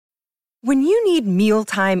When you need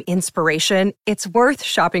mealtime inspiration, it's worth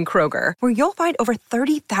shopping Kroger, where you'll find over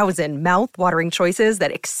 30,000 mouth-watering choices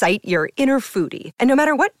that excite your inner foodie. And no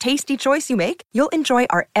matter what tasty choice you make, you'll enjoy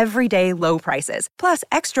our everyday low prices, plus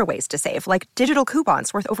extra ways to save, like digital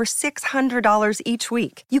coupons worth over $600 each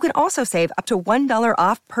week. You can also save up to $1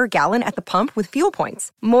 off per gallon at the pump with fuel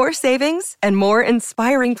points. More savings and more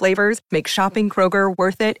inspiring flavors make shopping Kroger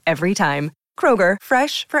worth it every time. Kroger,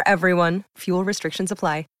 fresh for everyone. Fuel restrictions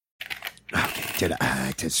apply. Okay, did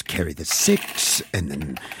I just carry the 6 and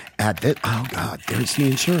then add that? Oh, God, there's the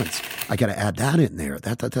insurance. I got to add that in there.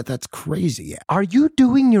 That's crazy. Are you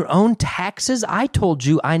doing your own taxes? I told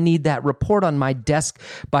you I need that report on my desk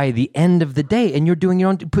by the end of the day, and you're doing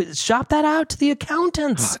your own. Shop that out to the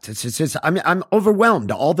accountants. I'm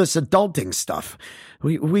overwhelmed. All this adulting stuff.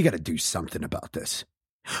 We got to do something about this.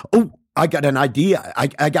 Oh, I got an idea.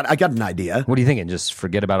 I got an idea. What are you thinking? Just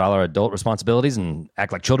forget about all our adult responsibilities and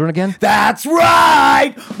act like children again? That's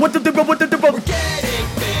right. What the We're getting big,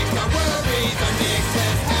 our worries are next.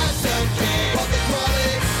 Let's have some cake. What the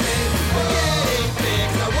frolic says. We're getting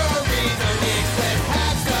big, our worries are next. Let's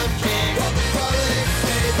have some cake. What the frolic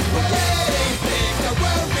says. We're getting big, our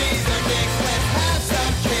worries are next. Let's have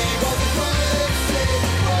some cake. What the frolic says.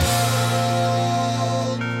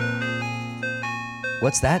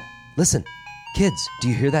 What's that? Listen, kids, do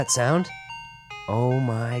you hear that sound? Oh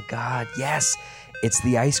my God, yes! It's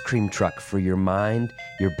the ice cream truck for your mind,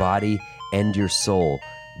 your body, and your soul.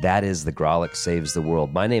 That is the Grolic Saves the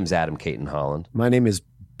World. My name's Adam Caton Holland. My name is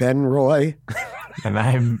Ben Roy. And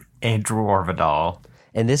I'm Andrew Orvidal.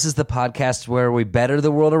 And this is the podcast where we better the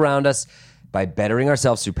world around us by bettering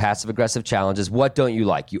ourselves through passive-aggressive challenges. What don't you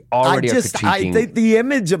like? You already are critiquing. The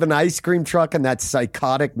image of an ice cream truck and that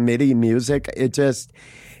psychotic MIDI music,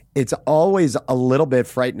 it's always a little bit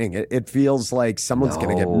frightening. It feels like someone's going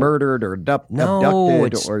to get murdered or abducted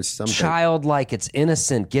or something. Childlike. It's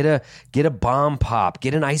innocent. Get a bomb pop.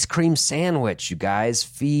 Get an ice cream sandwich. You guys,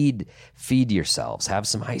 feed yourselves. Have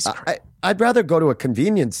some ice cream. I'd rather go to a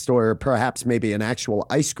convenience store, or perhaps maybe an actual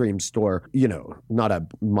ice cream store. You know, not a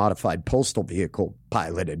modified postal vehicle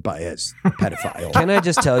piloted by a pedophile. Can I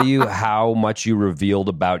just tell you how much you revealed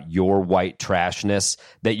about your white trashness?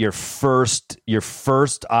 That your first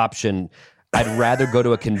option, I'd rather go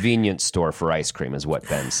to a convenience store for ice cream, is what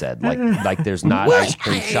Ben said. Like there's not ice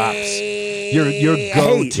cream shops. Your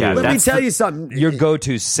go-to. Let me tell you something. Your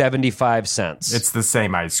go-to 75 cents. It's the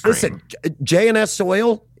same ice cream. Listen, J&S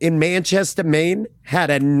Oil in Manchester, Maine had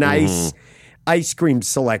a nice ice cream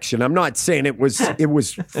selection. I'm not saying it was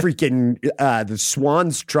freaking the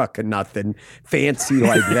Swan's truck or nothing fancy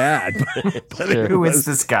like that. But Who is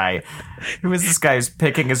this guy? Who is this guy who's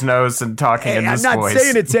picking his nose and talking in this voice? I'm not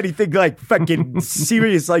saying it's anything like fucking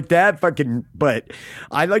serious like that, but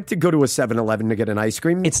I like to go to a 7-Eleven to get an ice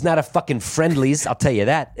cream. It's not a fucking Friendly's, I'll tell you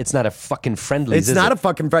that. It's not a fucking Friendly's. It's not a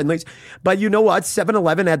fucking Friendly's. But you know what?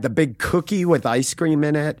 7-Eleven had the big cookie with ice cream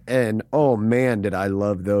in it, and oh man, did I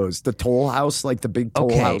love those. The Toll House, like the big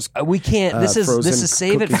Toll House. We can't. This is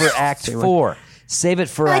save it for Act 4. Save it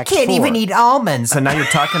for Act 4. I can't even eat almonds. So now you're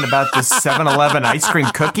talking about this 7-Eleven ice cream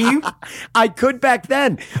cookie? I could back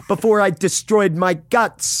then, before I destroyed my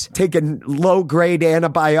guts, taking low-grade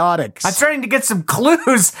antibiotics. I'm starting to get some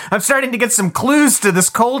clues. To this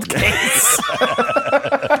cold case.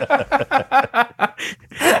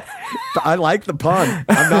 I like the pun.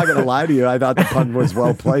 I'm not going to lie to you. I thought the pun was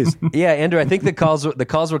well placed. Yeah, Andrew, I think the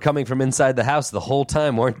calls were coming from inside the house the whole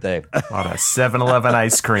time, weren't they? On a 7-Eleven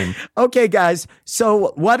ice cream. Okay, guys.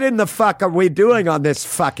 So what in the fuck are we doing on this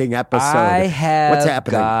fucking episode? What's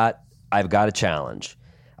happening? I've got a challenge.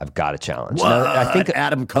 Now, I think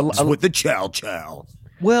Adam comes with the chow.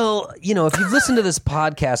 Well, you know, if you've listened to this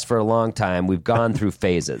podcast for a long time, we've gone through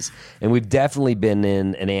phases, and we've definitely been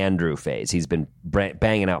in an Andrew phase. He's been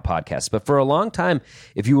banging out podcasts. But for a long time,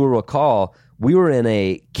 if you will recall, we were in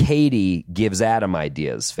a Katie gives Adam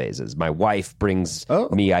ideas phases. My wife brings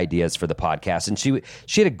me ideas for the podcast, and she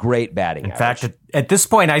had a great batting average. In fact, at this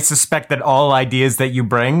point, I suspect that all ideas that you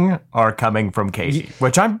bring are coming from Katie,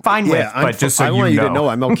 which I'm fine with, but just so you know. I want you to know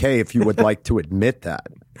I'm okay if you would like to admit that.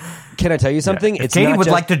 Can I tell you something? If Katie would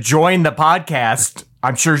like to join the podcast,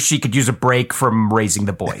 I'm sure she could use a break from raising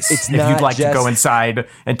the boys. If you'd like to go inside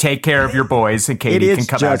and take care of your boys, and Katie can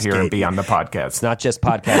come out here and be on the podcast. It's not just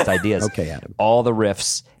podcast ideas. Okay, Adam. All the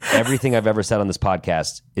riffs, everything I've ever said on this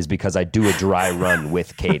podcast is because I do a dry run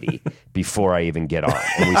with Katie before I even get on.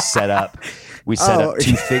 And we set up We set up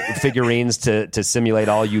two figurines to simulate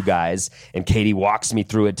all you guys, and Katie walks me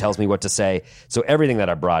through it, tells me what to say. So everything that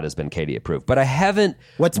I brought has been Katie approved. But I haven't.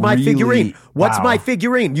 What's my figurine? What's my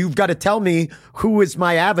figurine? You've got to tell me who is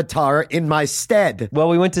my avatar in my stead. Well,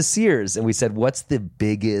 we went to Sears and we said, "What's the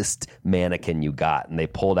biggest mannequin you got?" And they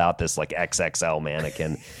pulled out this like XXL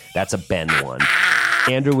mannequin. That's a Ben one.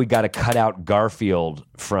 Andrew, we got to cut out Garfield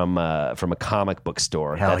from a comic book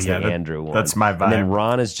store. Hell that's yeah, the Andrew one. That's my vibe. And then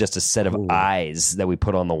Ron is just a set of eyes that we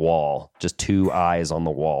put on the wall. Just two eyes on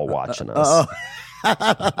the wall watching us.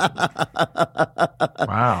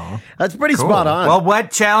 Wow, that's pretty spot on. Well,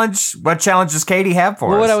 what challenge does Katie have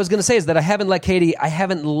for us? What I was going to say is that I haven't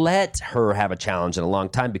let her have a challenge in a long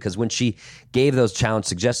time, because when she gave those challenge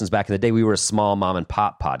suggestions back in the day, we were a small mom and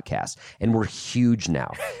pop podcast, and we're huge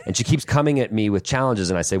now. And she keeps coming at me with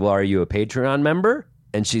challenges, and I say, "Well, are you a Patreon member?"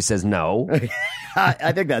 And she says no.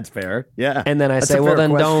 I think that's fair. Yeah. And then I say, well, then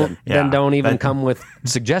question. don't even come with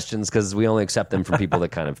suggestions, because we only accept them from people that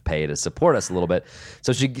kind of pay to support us a little bit.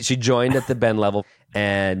 So she joined at the Ben level,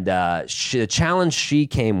 and the challenge she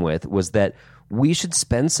came with was that we should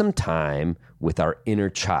spend some time with our inner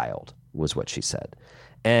child, was what she said.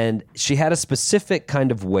 And she had a specific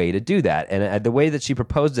kind of way to do that. And the way that she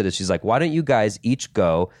proposed it is, she's like, why don't you guys each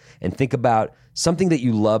go and think about something that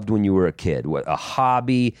you loved when you were a kid, a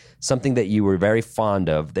hobby, something that you were very fond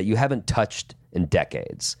of that you haven't touched in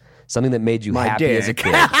decades, something that made you happy as a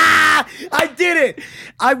kid. I did it.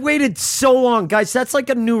 I waited so long, guys. That's like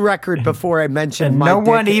a new record before I mentioned my dick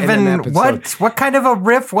one in even an episode. what kind of a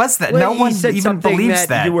riff was that? Well, no one said even something believes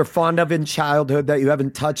that you were fond of in childhood that you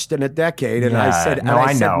haven't touched in a decade. And I said,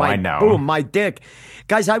 I know. Boom, my dick.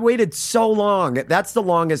 Guys, I waited so long. That's the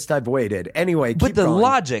longest I've waited. Anyway, but the going.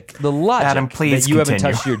 logic Adam, please that you haven't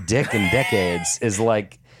continue. touched your dick in decades is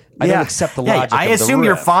like, I don't accept the logic. I of the assume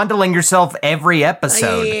you're riff. fondling yourself every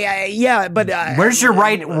episode. Yeah, but Where's your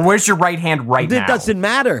right hand right now?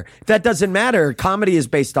 That doesn't matter. Comedy is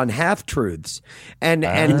based on half truths,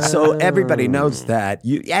 and so everybody knows that.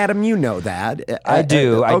 Adam, you know that. I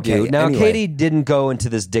do. Okay, Now, anyway. Katie didn't go into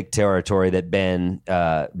this dick territory that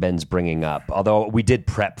Ben's bringing up, although we did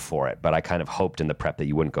prep for it. But I kind of hoped in the prep that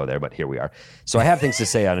you wouldn't go there. But here we are. So I have things to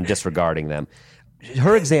say on and disregarding them.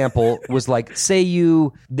 Her example was like, say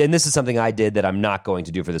you, and this is something I did that I'm not going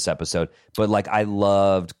to do for this episode, but like I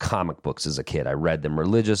loved comic books as a kid. I read them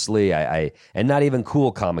religiously. And not even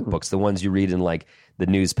cool comic books, the ones you read in like the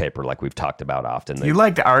newspaper, like we've talked about often. You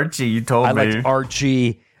liked Archie, you told me. I liked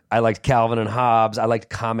Archie. I liked Calvin and Hobbes. I liked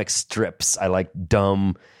comic strips. I liked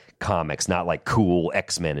dumb comics, not like cool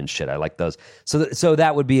X-Men and shit. I like those. So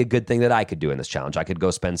that would be a good thing that I could do in this challenge. I could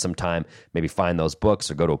go spend some time, maybe find those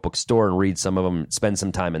books or go to a bookstore and read some of them, spend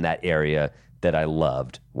some time in that area that I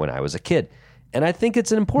loved when I was a kid. And I think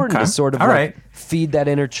it's important to sort of feed that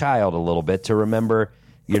inner child a little bit, to remember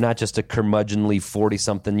you're not just a curmudgeonly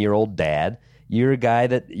 40-something-year-old dad. You're a guy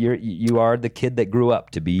that you are the kid that grew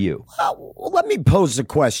up to be you. Well, let me pose a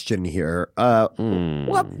question here.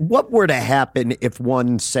 What were to happen if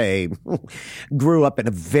one, say, grew up in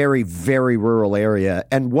a very, very rural area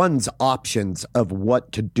and one's options of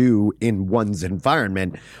what to do in one's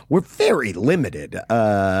environment were very limited?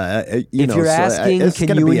 If you're asking,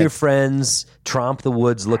 can you and your friends tromp the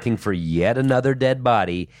woods looking for yet another dead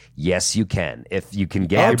body? Yes, you can. If you can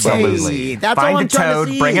get absolutely. That's Find all I'm a toad, trying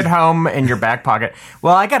to see. bring it home in your back pocket.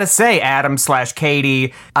 Well, I gotta say,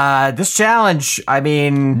 Adam/Katie, this challenge, I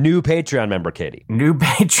mean, new Patreon member, Katie. New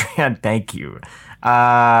Patreon, thank you.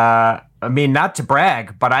 I mean, not to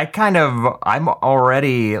brag, but I'm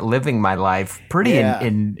already living my life pretty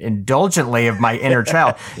indulgently of my inner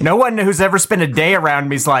child. No one who's ever spent a day around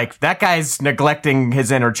me is like, that guy's neglecting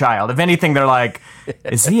his inner child. If anything, they're like,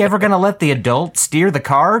 is he ever going to let the adult steer the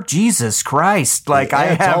car? Jesus Christ. Like,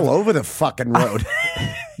 it's all over the fucking road.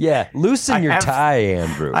 Yeah, loosen your tie,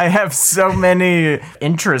 Andrew. I have so many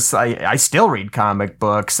interests. I still read comic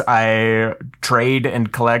books. I trade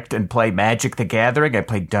and collect and play Magic the Gathering. I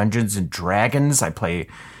play Dungeons and Dragons. I play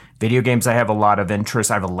video games. I have a lot of interest.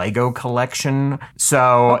 I have a Lego collection.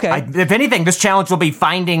 So, if anything, this challenge will be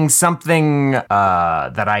finding something that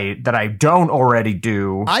I don't already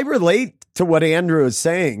do. I relate to what Andrew is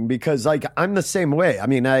saying, because like I'm the same way. I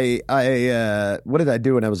mean, I what did I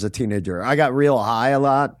do when I was a teenager? I got real high a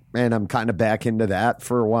lot, and I'm kind of back into that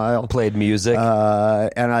for a while. Played music,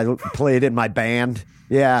 and I played in my band.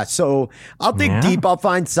 Yeah, so I'll dig deep. I'll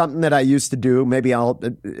find something that I used to do. Maybe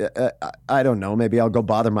I don't know. Maybe I'll go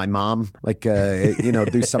bother my mom. Like,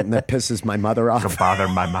 do something that pisses my mother off. Go bother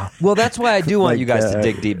my mom. Well, that's why I do want you guys to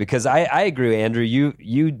dig deep, because I agree, Andrew.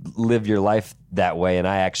 You live your life that way, and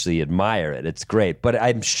I actually admire it. It's great. But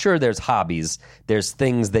I'm sure there's hobbies. There's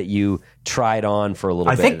things that you tried on for a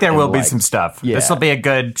little I bit. think there and will be liked. some stuff. Yeah. This will be a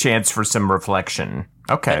good chance for some reflection.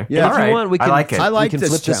 Okay. Yeah. And All if right. you want, we can, I like it. I like we can this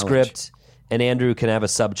flip the challenge. script, and Andrew can have a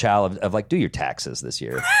sub-chal of like, do your taxes this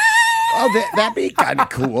year. Oh, that'd be kind of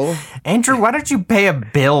cool. Andrew, why don't you pay a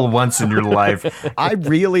bill once in your life? I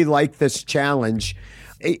really like this challenge.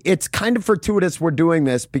 It's kind of fortuitous we're doing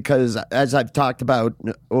this because, as I've talked about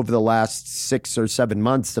over the last 6 or 7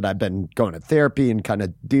 months, that I've been going to therapy and kind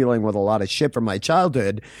of dealing with a lot of shit from my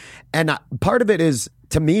childhood. And part of it is,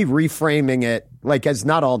 to me, reframing it like as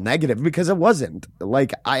not all negative, because it wasn't.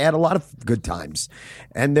 Like, I had a lot of good times,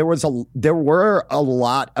 and there were a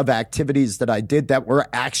lot of activities that I did that were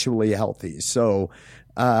actually healthy. So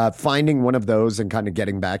finding one of those and kind of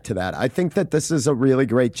getting back to that, I think that this is a really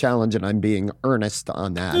great challenge, and I'm being earnest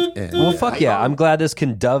on that. And Well, fuck yeah! I'm glad this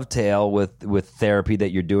can dovetail with therapy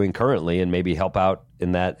that you're doing currently, and maybe help out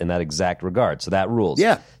in that exact regard. So that rules.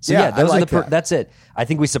 Yeah. So Yeah, those I are like the. that. That's it. I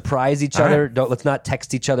think we surprise each other. Let's not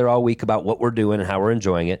text each other all week about what we're doing and how we're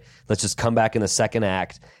enjoying it. Let's just come back in the second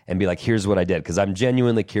act and be like, "Here's what I did," because I'm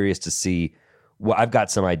genuinely curious to see. Well, I've got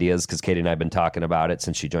some ideas because Katie and I have been talking about it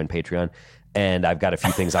since she joined Patreon. And I've got a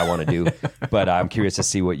few things I want to do, but I'm curious to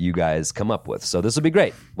see what you guys come up with. So this will be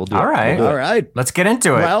great. We'll do it. All right. We'll do all it. right. Let's get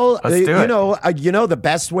into it. Well, Let's do it. you know, the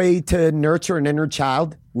best way to nurture an inner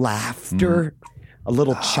child, laughter. A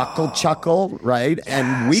little chuckle, right?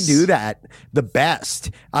 And we do that the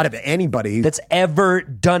best out of anybody. That's ever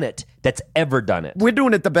done it. We're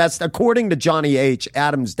doing it the best. According to Johnny H.,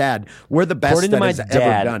 Adam's dad, we're the best According to that my has ever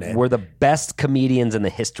dad, done it. we're the best comedians in the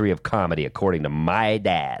history of comedy, according to my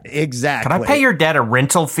dad. Exactly. Can I pay your dad a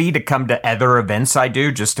rental fee to come to other events I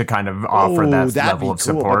do just to kind of offer that that'd level be of cool,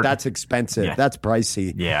 support? but that's expensive. Yeah. That's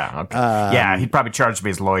pricey. Yeah. Okay. Yeah. He'd probably charge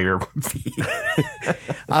me his lawyer fee.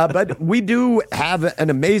 But we do have an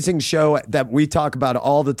amazing show that we talk about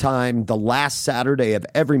all the time, the last Saturday of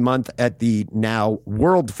every month at the now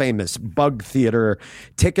world-famous Bug Theater.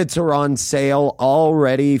 Tickets are on sale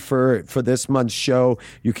already for this month's show.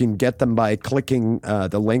 You can get them by clicking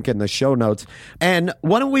the link in the show notes. And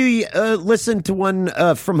why don't we listen to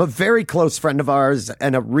one from a very close friend of ours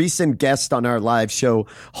and a recent guest on our live show.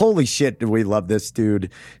 Holy shit, do we love this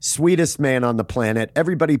dude. Sweetest man on the planet.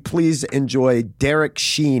 Everybody, please enjoy Derek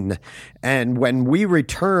Sheen. And when we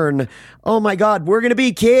return, oh my God, we're going to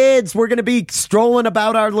be kids. We're going to be strolling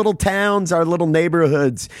about our little towns, our little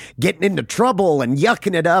neighborhoods, getting into trouble and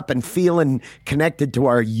yucking it up and feeling connected to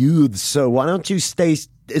our youths. So why don't you stay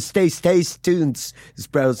tuned,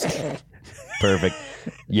 bros. Perfect.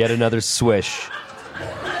 Yet another swish.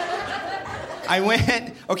 I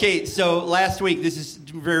went, okay, so last week, this is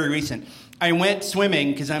very recent. I went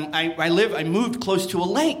swimming because I moved close to a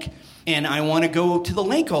lake. And I want to go to the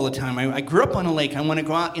lake all the time. I grew up on a lake. I want to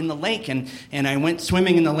go out in the lake. And I went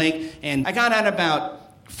swimming in the lake. And I got out about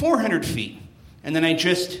 400 feet. And then I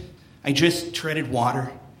just treaded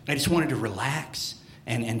water. I just wanted to relax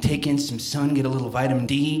and take in some sun, get a little vitamin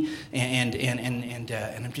D. And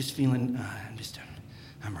I'm just feeling,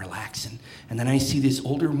 I'm relaxing. And then I see this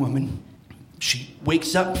older woman. She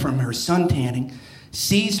wakes up from her sun tanning,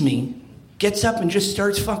 sees me, gets up and just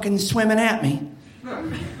starts fucking swimming at me.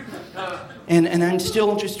 And I'm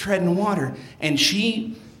still just treading water. And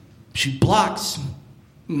she blocks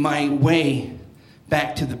my way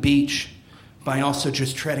back to the beach by also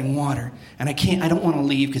just treading water. And I don't want to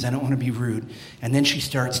leave because I don't want to be rude. And then she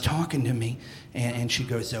starts talking to me, and she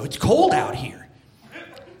goes, "Oh, it's cold out here."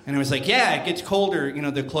 And I was like, "Yeah, it gets colder,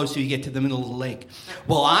 the closer you get to the middle of the lake."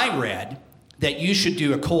 Well, I read that you should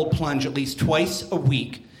do a cold plunge at least twice a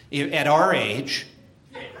week at our age.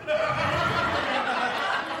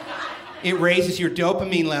 It raises your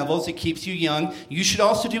dopamine levels. It keeps you young. You should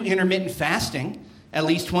also do intermittent fasting at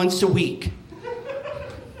least once a week.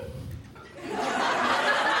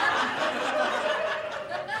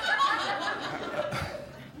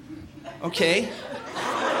 Okay.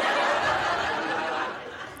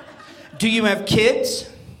 Do you have kids?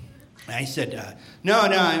 I said, no,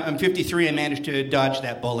 I'm 53. I managed to dodge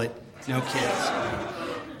that bullet. No kids.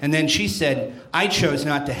 And then she said, I chose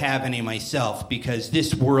not to have any myself because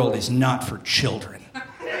this world is not for children.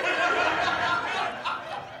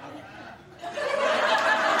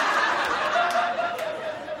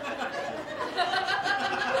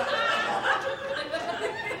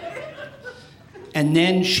 And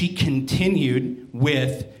then she continued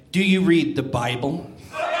with, do you read the Bible?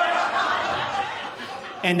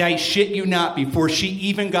 And I shit you not, before she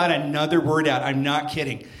even got another word out, I'm not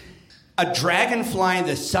kidding, a dragonfly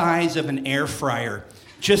the size of an air fryer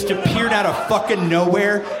just appeared out of fucking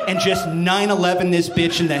nowhere and just 9/11 this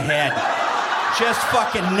bitch in the head. Just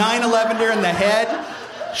fucking 9/11 her in the head.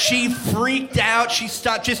 She freaked out. She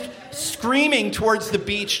stopped, just screaming towards the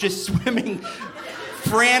beach, just swimming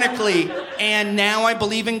frantically. And now I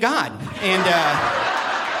believe in God. And,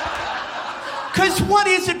 because what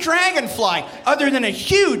is a dragonfly other than a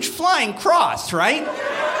huge flying cross, right?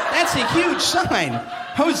 That's a huge sign.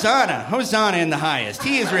 Hosanna, Hosanna in the highest.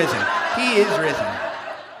 He is risen. He is risen.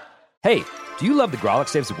 Hey, do you love the Grolic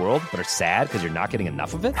Saves the World, but are sad because you're not getting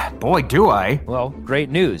enough of it? Boy, do I. Well, great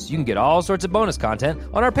news. You can get all sorts of bonus content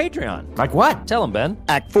on our Patreon. Like what? Tell them, Ben.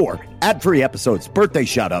 Act 4, ad-free episodes, birthday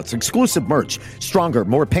shoutouts, exclusive merch, stronger,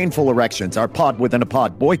 more painful erections, our pod within a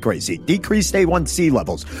pod, boy crazy, decreased A1C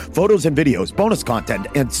levels, photos and videos, bonus content,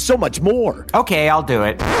 and so much more. Okay, I'll do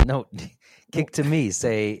it. No, kick to me.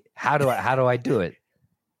 Say, how do I do it?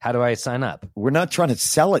 How do I sign up? We're not trying to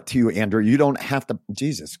sell it to you, Andrew. You don't have to.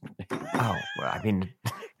 Jesus. Oh, well, I mean,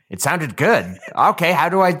 it sounded good. Okay, how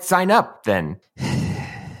do I sign up then?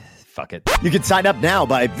 Fuck it. You can sign up now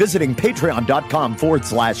by visiting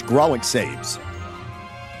patreon.com/Grolic Saves.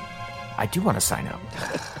 I do want to sign up.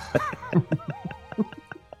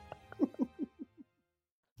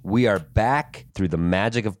 We are back through the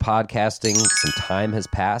magic of podcasting. Some time has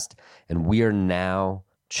passed, and we are now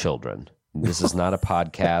children. This is not a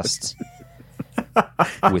podcast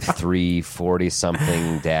with 3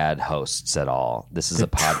 40-something dad hosts at all. This is a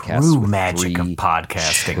podcast True with magic 3 of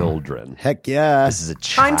podcasting. children. Heck yeah. This is a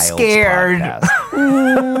child's I'm scared.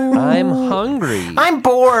 podcast. I'm hungry. I'm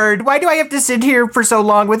bored. Why do I have to sit here for so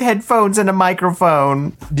long with headphones and a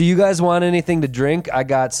microphone? Do you guys want anything to drink? I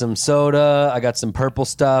got some soda. I got some purple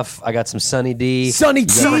stuff. I got some Sunny D. Sunny You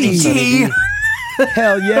got some D. Sunny D?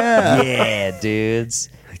 Hell yeah. Yeah, dudes.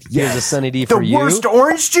 Yes. Here's a Sunny D The for you. worst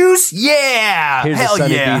orange juice? Yeah. Here's Hell a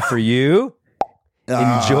Sunny yeah. D for you.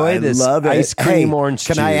 Enjoy I this love it. ice cream Hey, orange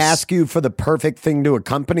Can juice. I ask you for the perfect thing to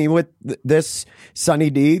accompany with this, Sunny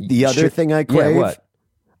D? The other Sure. thing I Yeah, crave? what?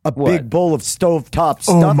 A What? big bowl of stovetop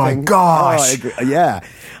stuffing. Oh my gosh. Oh, I agree. Yeah.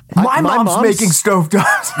 My mom's making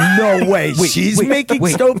stovetops. No way. She's wait, making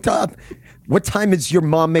wait. stovetop. What time is your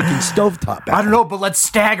mom making stovetop? I don't know, but let's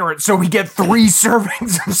stagger it so we get 3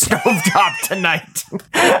 servings of stovetop tonight.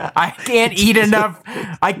 I can't eat enough.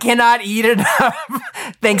 I cannot eat enough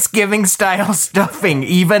Thanksgiving style stuffing,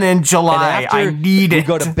 even in July. And after I need we it.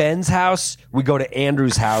 go to Ben's house, we go to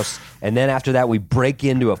Andrew's house, and then after that we break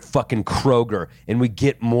into a fucking Kroger and we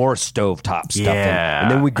get more stovetop stuffing. Yeah.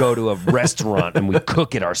 And then we go to a restaurant and we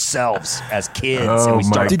cook it ourselves as kids. Oh and we my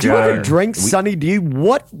start Did you ever God. drink Sunny D?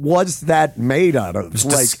 What was that made out of? It was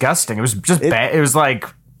disgusting. It was just bad. It was like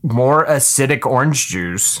more acidic orange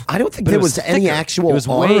juice. I don't think But there it was was any thicker. actual It was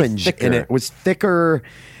way orange in thicker. it. It was thicker.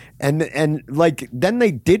 And like then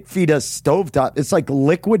they did feed us stovetop. It's like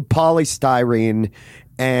liquid polystyrene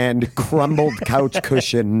and crumbled couch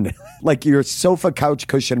cushion, like your sofa couch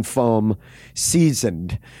cushion foam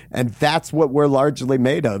seasoned. And that's what we're largely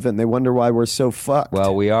made of. And they wonder why we're so fucked.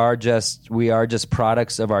 Well, we are just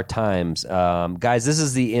products of our times, guys. This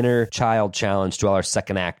is the inner child challenge to all our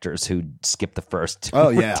second actors who skipped the first.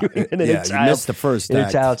 Oh, We're yeah. doing an Yeah, inner you child- missed the first inner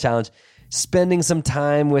act. child challenge. Spending some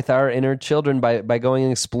time with our inner children by going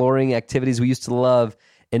and exploring activities we used to love.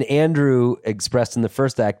 And Andrew expressed in the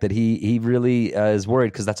first act that he really is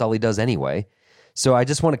worried because that's all he does anyway. So I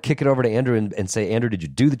just want to kick it over to Andrew and say, Andrew, did you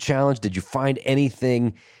do the challenge? Did you find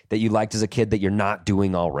anything that you liked as a kid that you're not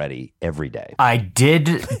doing already every day? I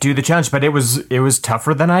did do the challenge, but it was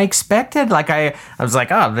tougher than I expected. Like I was like,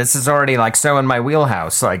 oh, this is already like so in my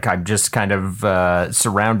wheelhouse. Like I'm just kind of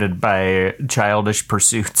surrounded by childish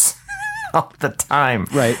pursuits all the time.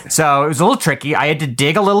 Right. So it was a little tricky. I had to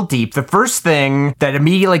dig a little deep. The first thing that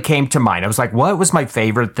immediately came to mind, I was like, what was my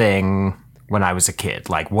favorite thing when I was a kid?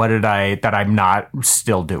 Like, what did that I'm not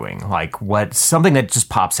still doing? Like, what, something that just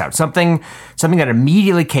pops out. Something that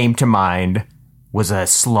immediately came to mind was a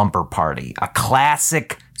slumber party, a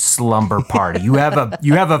classic slumber party. You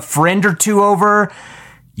have a friend or two over.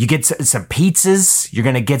 You get some pizzas. You're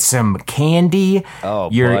gonna get some candy. Oh,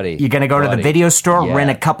 you're buddy. You're gonna go to the Buddy. video store, Yeah. rent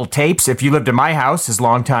a couple tapes. If you lived in my house, as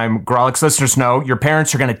longtime Grolix listeners know, your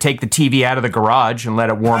parents are gonna take the TV out of the garage and let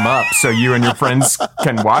it warm up so you and your friends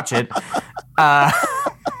can watch it.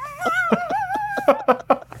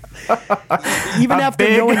 Even after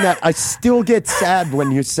big- knowing that, I still get sad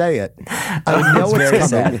when you say it. I know It's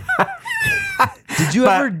it's, very coming. sad. Did you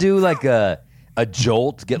ever do like a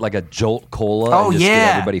jolt? Get like a jolt cola? Oh, and just yeah.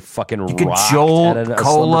 get everybody fucking You could rocked jolt, at a slumber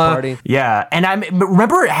cola. party. Yeah. And I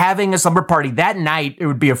remember having a slumber party that night. It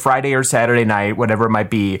would be a Friday or Saturday night, whatever it might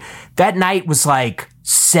be. That night was like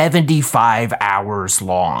 75 hours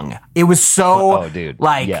long. It was so, Oh, dude.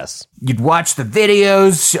 like, Yes. you'd watch the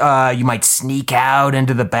videos. You might sneak out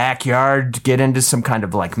into the backyard, get into some kind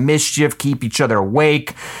of like mischief, keep each other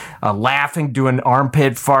awake. laughing, doing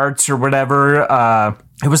armpit farts or whatever.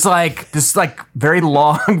 It was like this, very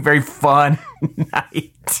long, very fun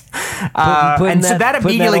night. And so that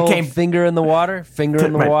immediately came. Finger in the water,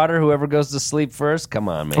 water. Whoever goes to sleep first. Come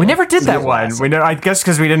on, man. We never did that one. I guess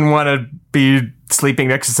because we didn't want to be sleeping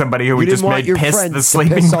next to somebody who we just made piss the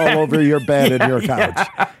sleeping piss bag. all over your bed and your couch.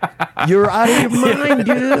 You're out of your mind,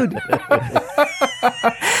 dude.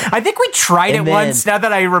 I think we tried it once. Now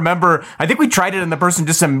that I remember, I think we tried it, and the person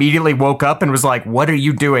just immediately woke up and was like, "What are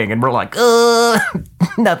you doing?" And we're like,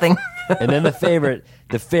 nothing." And then the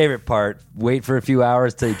favorite part, wait for a few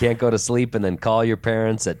hours till you can't go to sleep and then call your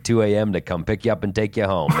parents at 2 a.m. to come pick you up and take you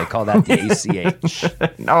home. They call that the ACH.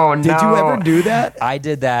 Oh, no. Did you ever do that? I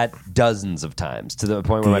did that dozens of times to the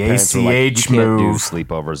point where my parents were like, you can't do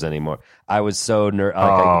sleepovers anymore. I was so nervous.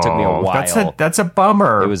 It took me a while. That's a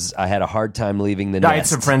bummer. I had a hard time leaving the I had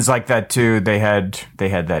nest. some friends like that too. They had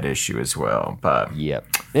that issue as well. But yep.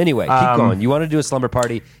 Anyway, keep going. You want to do a slumber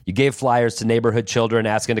party? You gave flyers to neighborhood children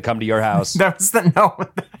asking to come to your house. That was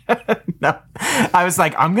no. I was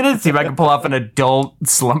like, I'm gonna see if I can pull off an adult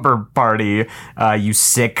slumber party. You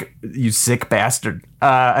sick bastard.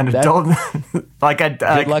 Adult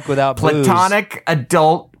good luck without platonic booze.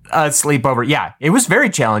 Adult sleepover. Yeah, it was very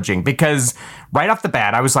challenging because right off the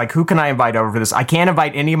bat, I was like, who can I invite over for this? I can't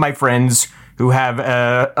invite any of my friends who have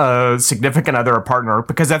a significant other or partner,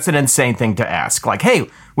 because that's an insane thing to ask. Like, hey,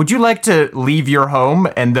 would you like to leave your home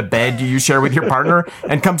and the bed you share with your partner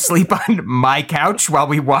and come sleep on my couch while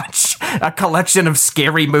we watch a collection of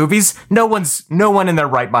scary movies? No one in their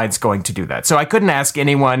right mind's going to do that. So I couldn't ask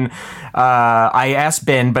anyone. I asked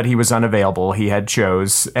Ben, but he was unavailable. He had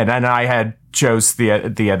shows, and then I had chose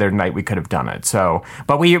the other night we could have done it. So,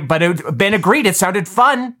 Ben agreed. It sounded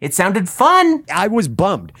fun. I was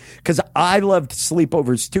bummed because I loved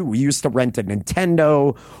sleepovers too. We used to rent a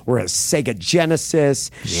Nintendo or a Sega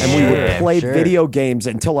Genesis, and we would play video games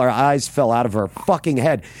until our eyes fell out of our fucking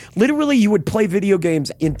head. Literally, you would play video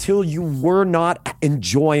games until you were not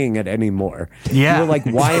enjoying it anymore. Yeah. You were like,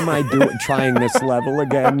 why am I trying this level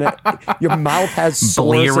again? Your mouth has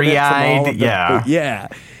sores in it from all of the, yeah.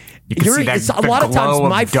 You can see a lot of times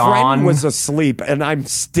my friend was asleep and I'm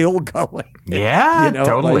still going. Yeah,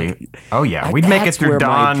 totally. We'd make it through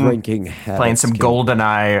dawn playing some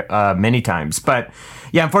GoldenEye many times. But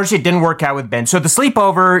yeah, unfortunately, it didn't work out with Ben. So the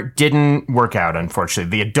sleepover didn't work out, unfortunately.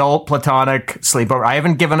 The adult platonic sleepover. I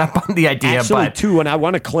haven't given up on the idea. Actually, too, and I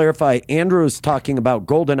want to clarify, Andrew's talking about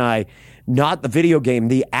GoldenEye, not the video game,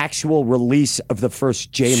 the actual release of the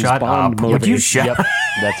first James Bond movie. Would you shut up?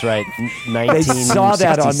 That's right. They saw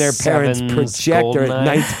that on their parents' projector in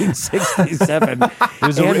 1967.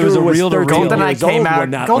 It was a real GoldenEye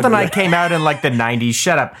came out in like the 90s.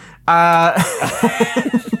 Shut up.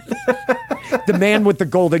 The man with the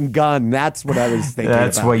golden gun. That's what I was thinking.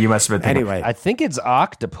 That's what you must have been thinking. Anyway, I think it's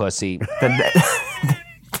Octopussy.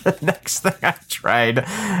 The next thing I tried,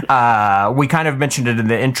 we kind of mentioned it in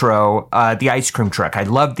the intro, the ice cream truck. I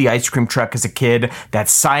loved the ice cream truck as a kid. That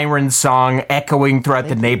siren song echoing throughout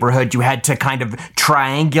the neighborhood. You had to kind of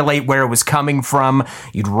triangulate where it was coming from.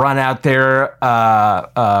 You'd run out there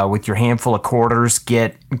with your handful of quarters,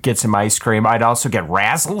 get some ice cream. I'd also get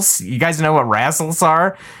Razzles. You guys know what Razzles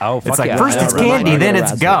are? Oh, fuck it's like yeah. first it's candy, then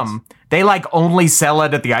it's gum. They only sell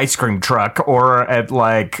it at the ice cream truck or at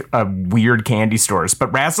weird candy stores.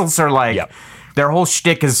 But Razzles are their whole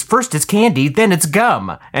shtick is first it's candy, then it's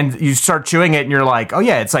gum. And you start chewing it and you're like, oh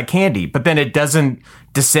yeah, it's like candy. But then it doesn't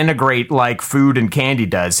disintegrate like food and candy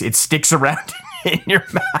does. It sticks around in your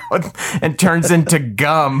mouth and turns into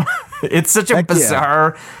gum. It's such a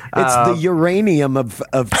bizarre... It's the uranium of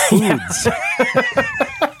foods.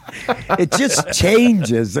 It just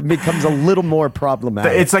changes and becomes a little more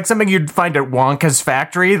problematic. It's like something you'd find at Wonka's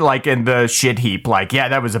factory, like in the shit heap. Like, yeah,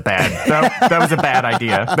 that was a bad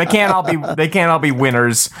idea. They can't all be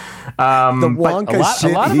winners. The Wonka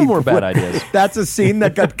shit a lot of them were bad ideas. That's a scene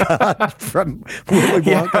that got cut from Willy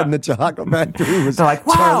Wonka and the Chocolate Factory. They're like,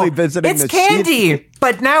 wow, Charlie visiting it's the candy, shit.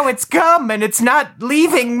 but now it's gum and it's not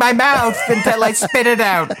leaving my mouth until I spit it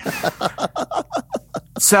out.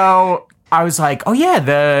 So I was like, oh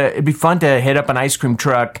yeah, it'd be fun to hit up an ice cream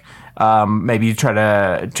truck. Maybe try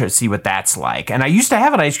to see what that's like. And I used to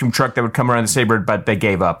have an ice cream truck that would come around the neighborhood, but they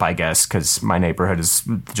gave up, I guess, because my neighborhood is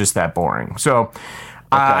just that boring. So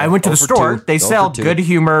I went to the store. They sell Good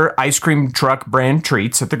Humor ice cream truck brand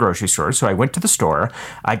treats at the grocery store. So I went to the store.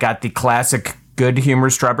 I got the classic Good Humor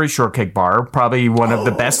strawberry shortcake bar, probably one of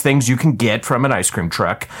the best things you can get from an ice cream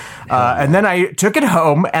truck. And then I took it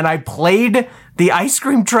home and I played the ice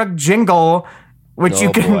cream truck jingle which Oh,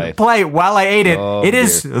 you can boy. play while I ate it. Oh, It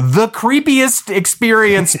is the creepiest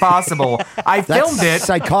experience possible. I That's filmed it.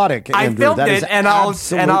 psychotic, I Andrew. filmed That it, is and I'll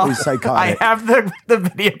absolutely psychotic. I have the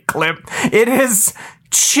video clip. It is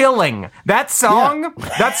chilling. That song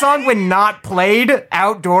when not played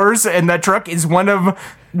outdoors in the truck is one of the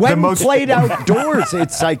When most played outdoors,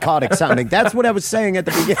 it's psychotic sounding. That's what I was saying at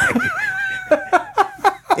the beginning.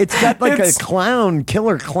 It's got like It's- a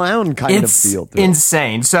killer clown kind of It's feel to it.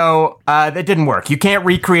 insane. So that didn't work. You can't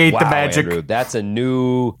recreate the Wow, magic. Andrew, that's a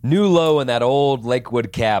new low in that old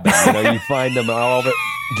Lakewood cabin. You know, you find them all of it,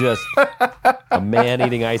 just a man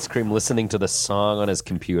eating ice cream, listening to the song on his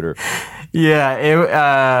computer.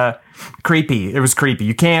 Yeah, creepy. It was creepy.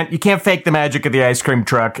 You can't fake the magic of the ice cream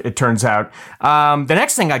truck, it turns out. The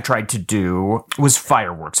next thing I tried to do was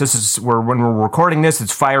fireworks. This is when we're recording this,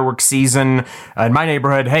 it's fireworks season in my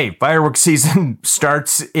neighborhood. Hey, fireworks season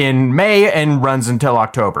starts in May and runs until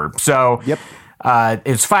October. So Yep.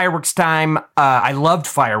 It's fireworks time. I loved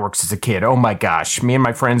fireworks as a kid. Oh my gosh. Me and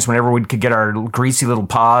my friends, whenever we could get our greasy little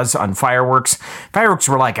paws on fireworks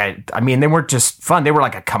were like, they weren't just fun. They were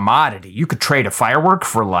like a commodity. You could trade a firework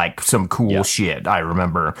for like some cool shit. I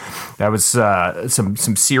remember that was some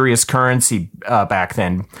serious currency back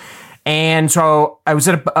then. And so I was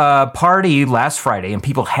at a party last Friday and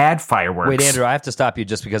people had fireworks. Wait, Andrew, I have to stop you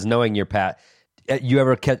just because knowing your Pat, you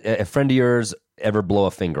ever a friend of yours ever blow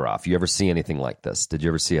a finger off? You ever see anything like this? Did you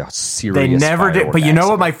ever see a serious They never did. firework But you know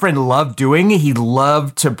what my accident? friend loved doing? He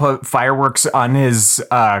loved to put fireworks on his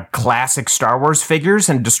classic Star Wars figures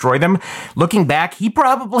and destroy them. Looking back, he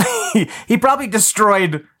probably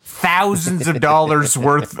destroyed thousands of dollars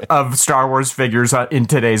worth of Star Wars figures in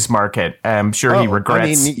today's market. I'm sure he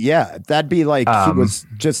regrets. I mean, yeah, that'd be like he was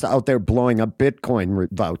just out there blowing up Bitcoin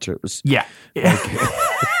vouchers. Yeah.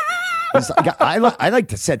 He's like, I like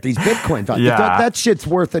to set these Bitcoin vouchers. Yeah. That shit's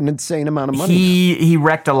worth an insane amount of money. He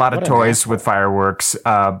wrecked a lot of toys with fireworks.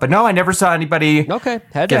 But no, I never saw anybody Okay,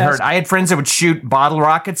 had to get hurt. ask. I had friends that would shoot bottle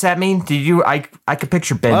rockets at me. Did you? I could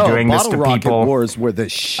picture Ben doing this bottle to rocket people. wars were the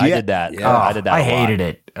shit. I did that. Yeah. I did that. I hated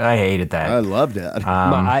it. I hated that. I loved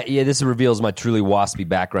it. This reveals my truly waspy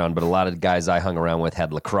background, but a lot of the guys I hung around with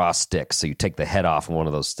had lacrosse sticks. So you take the head off one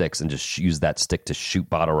of those sticks and just use that stick to shoot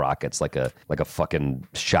bottle rockets like a fucking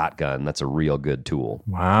shotgun. That's a real good tool.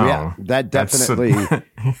 Wow. Yeah, that That's definitely.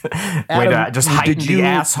 Way to just heighten the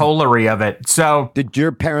assholery of it. So Did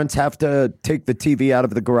your parents have to take the TV out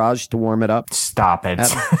of the garage to warm it up? stop it.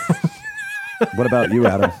 What about you,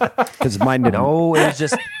 Adam? Because mine didn't. No,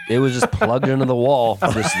 it was just plugged into the wall,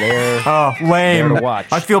 just there. Oh, lame. There to watch.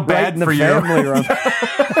 I feel Right bad in the for you. family room.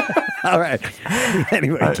 All right.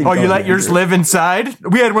 Anyway, keep Oh, you going, let yours Andrew. live inside?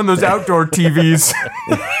 We had one of those outdoor TVs.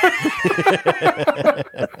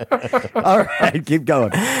 All right, keep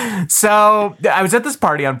going. So I was at this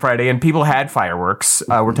party on Friday and people had fireworks.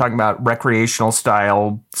 We're talking about recreational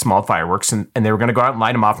style small fireworks and they were going to go out and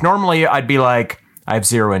light them off. Normally I'd be like, I have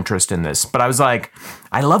zero interest in this, but I was like,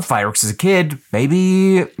 I love fireworks as a kid.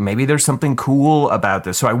 Maybe there's something cool about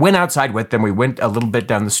this. So I went outside with them. We went a little bit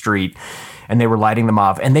down the street and they were lighting them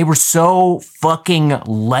off and they were so fucking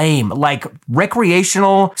lame. Like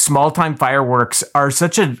recreational small time fireworks are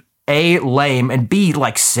such a lame and B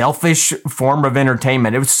like selfish form of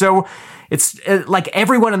entertainment. It was so like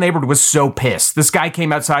everyone in the neighborhood was so pissed. This guy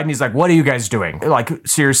came outside and he's like, what are you guys doing? Like,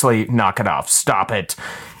 seriously, knock it off. Stop it.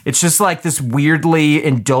 It's just like this weirdly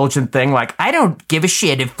indulgent thing. Like, I don't give a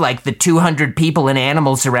shit if like the 200 people and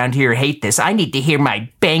animals around here hate this. I need to hear my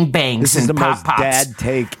bang bangs This is and the pop most pops. dad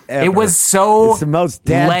take ever. It was so It's the most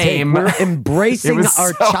dad lame. take. We're embracing It was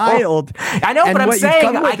our so- child. I know, and but I'm what you've saying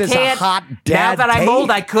come with I is a can't. hot Now dad that I'm take. old,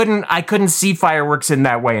 I couldn't see fireworks in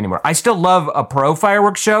that way anymore. I still love a pro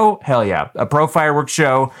fireworks show. Hell yeah, a pro fireworks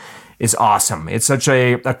show is awesome. It's such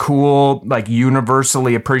a cool, like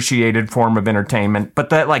universally appreciated form of entertainment. But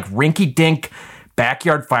that like rinky dink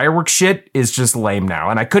backyard fireworks shit is just lame now,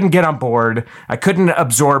 and I couldn't get on board. I couldn't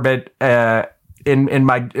absorb it. In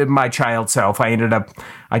my child self,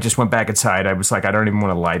 I just went back inside. I was like, I don't even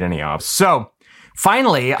want to light any off. So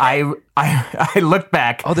finally, I looked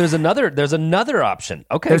back. Oh, there's another option.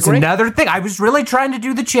 Okay, There's great. another thing. I was really trying to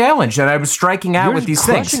do the challenge, and I was striking out You're with these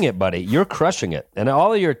crushing things. it, buddy. You're crushing it, and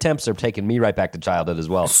all of your attempts are taking me right back to childhood as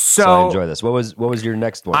well. So- I enjoy this. What was your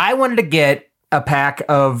next one? I wanted to get a pack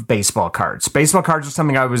of baseball cards. Baseball cards are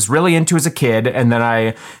something I was really into as a kid, and then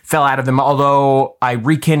I fell out of them. Although I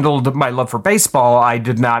rekindled my love for baseball, I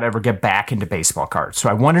did not ever get back into baseball cards. So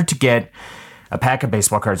I wanted to get a pack of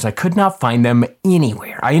baseball cards. I could not find them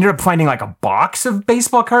anywhere. I ended up finding like a box of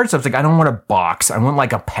baseball cards. I was like, I don't want a box. I want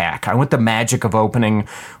like a pack. I want the magic of opening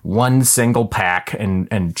one single pack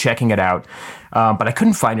and checking it out. But I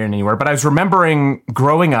couldn't find it anywhere. But I was remembering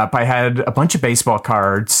growing up, I had a bunch of baseball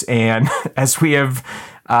cards. And as we have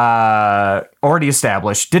already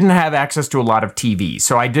established, didn't have access to a lot of TV.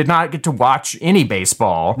 So I did not get to watch any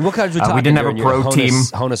baseball. What cards are we talking? We didn't have a pro team.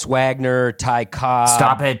 Honus Wagner, Ty Cobb.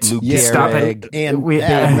 Stop it. Luke Stop Gehrig, it.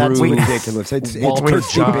 And that's Ruth, ridiculous. It's Walter Kirk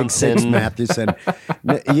Johnson. Matheson.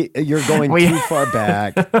 You're going too far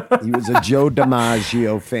back. He was a Joe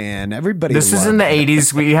DiMaggio fan. Everybody. This is in the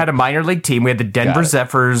 80s. We had a minor league team. We had the Denver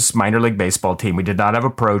Zephyrs minor league baseball team. We did not have a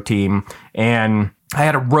pro team. And I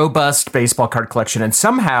had a robust baseball card collection, and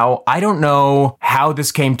somehow, I don't know how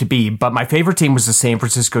this came to be, but my favorite team was the San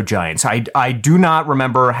Francisco Giants. I do not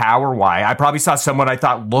remember how or why. I probably saw someone I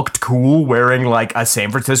thought looked cool wearing like a San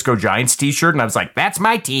Francisco Giants t-shirt, and I was like, that's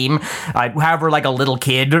my team. However, like a little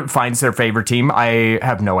kid finds their favorite team, I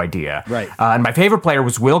have no idea. Right. And my favorite player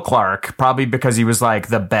was Will Clark, probably because he was like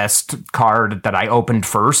the best card that I opened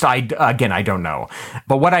first. I don't know.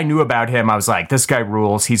 But what I knew about him, I was like, this guy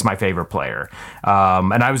rules. He's my favorite player.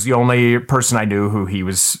 And I was the only person I knew who he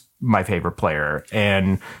was my favorite player.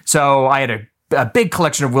 And so I had a big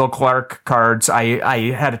collection of Will Clark cards.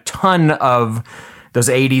 I had a ton of those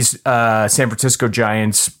 80s San Francisco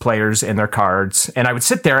Giants players and their cards. And I would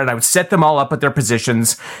sit there and I would set them all up at their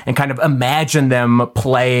positions and kind of imagine them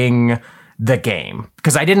playing the game.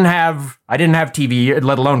 Because I didn't have TV,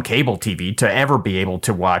 let alone cable TV, to ever be able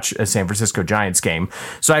to watch a San Francisco Giants game.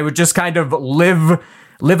 So I would just kind of live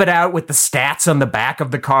it out with the stats on the back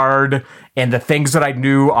of the card and the things that I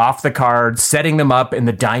knew off the card, setting them up in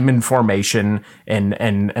the diamond formation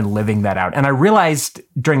and living that out. And I realized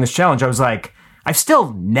during this challenge, I was like, I've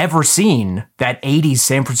still never seen that 80s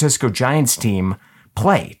San Francisco Giants team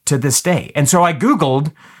play to this day. And so I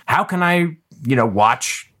Googled, how can I,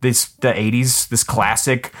 watch the 80s, this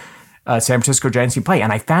classic San Francisco Giants team play,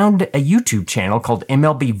 and I found a YouTube channel called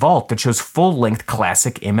MLB Vault that shows full-length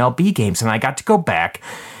classic MLB games, and I got to go back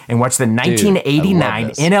and watch the 1989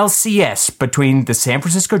 NLCS between the San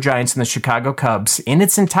Francisco Giants and the Chicago Cubs in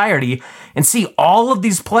its entirety and see all of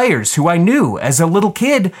these players who I knew as a little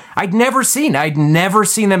kid I'd never seen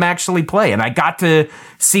them actually play, and I got to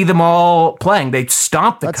see them all playing. They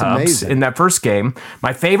stomped the Cubs in that first game.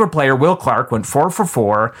 My favorite player, Will Clark, went 4 for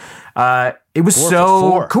 4. It was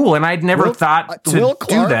so cool, and I'd never thought to Will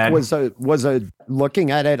Clark do that. Was a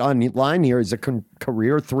looking at it online here, is a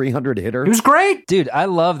career 300 hitter. It was great, dude. I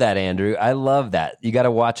love that, Andrew. I love that. You got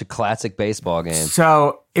to watch a classic baseball game.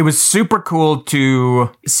 So it was super cool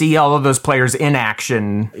to see all of those players in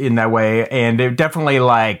action in that way, and it definitely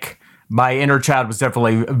my inner child was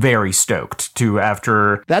definitely very stoked too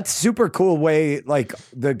after. That's super cool way, like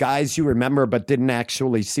the guys you remember but didn't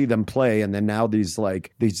actually see them play, and then now these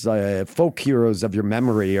folk heroes of your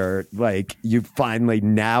memory are like, you finally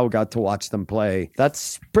now got to watch them play.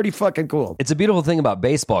 That's pretty fucking cool. It's a beautiful thing about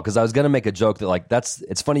baseball, because I was going to make a joke that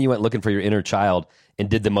it's funny you went looking for your inner child and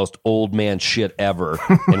did the most old man shit ever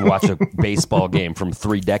and watch a baseball game from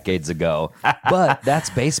 3 decades ago. But that's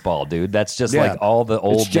baseball, dude. That's just like all the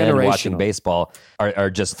old men watching baseball are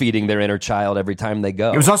just feeding their inner child every time they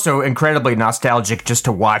go. It was also incredibly nostalgic just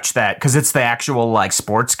to watch that, because it's the actual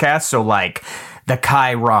sports cast. So the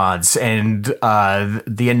chyrons and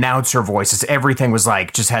the announcer voices, everything was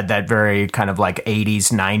just had that very kind of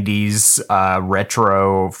 80s, 90s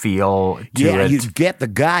retro feel to it. You get the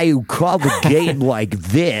guy who called the game like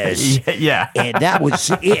this. Yeah. And that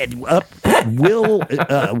was it.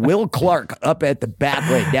 Will Clark up at the bat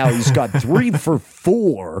right now. He's got 3 for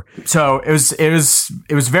 4. So it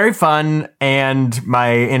was very fun, and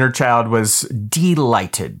my inner child was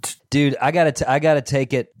delighted. Dude, I gotta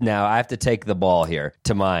take it now. I have to take the ball here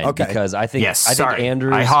to mine, because I think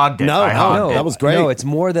Andrew. I hogged it. No, that was great. No, it's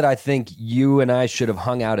more that I think you and I should have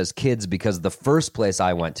hung out as kids, because the first place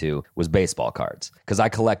I went to was baseball cards, because I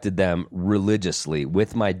collected them religiously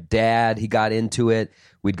with my dad. He got into it.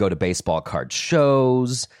 We'd go to baseball card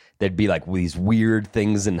shows. There'd be these weird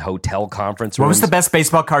things in hotel conference rooms. What was the best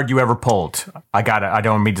baseball card you ever pulled? I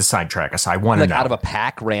don't mean to sidetrack us. I want to know. Out of a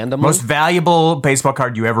pack randomly? Most valuable baseball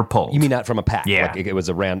card you ever pulled. You mean not from a pack? Yeah. It was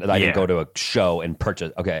a random. I didn't go to a show and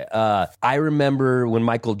purchase. Okay. I remember when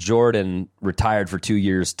Michael Jordan retired for 2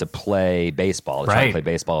 years to play baseball, to play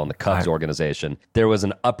baseball in the Cubs organization. There was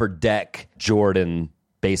an Upper Deck Jordan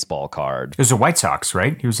baseball card. It was the White Sox,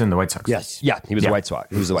 right? He was in the White Sox. Yes. Yeah, he was a White Sox.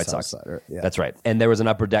 He was a White Sox. That's right. And there was an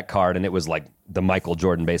Upper Deck card, and it was the Michael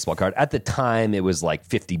Jordan baseball card. At the time, it was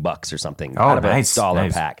 $50 or something. Oh, out of nice.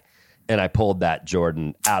 $1 pack. and I pulled that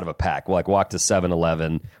Jordan out of a pack. Like walked to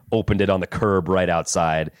 7-Eleven, opened it on the curb right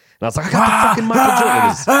outside, and I was like, I got the fucking Michael Jordan. It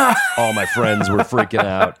was, all my friends were freaking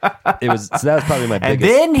out. So that was probably my biggest.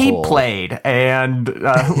 And then he pull. played, and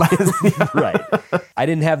Right. I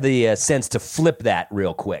didn't have the sense to flip that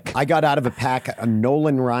real quick. I got out of a pack a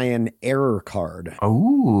Nolan Ryan error card.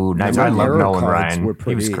 ooh, nice. I love Error Nolan cards Ryan. were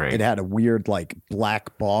He was pretty- great. It had a weird like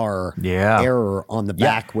black bar Yeah. error on the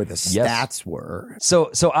back where the stats Yes. were.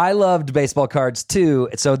 So I loved baseball cards too.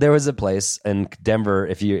 So there was a place in Denver.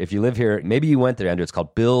 If you live here, maybe you went there, Andrew. It's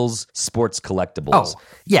called Bill's Sports Collectibles. Oh,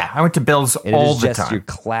 yeah. I went to Bill's And it all is the just time. your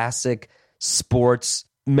classic sports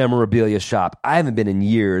memorabilia shop. I haven't been in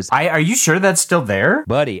years. Are you sure that's still there?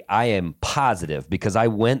 Buddy, I am positive because I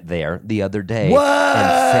went there the other day What?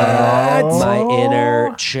 and fed my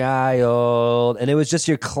inner child. And it was just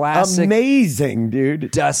your classic Amazing,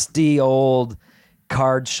 dude. dusty old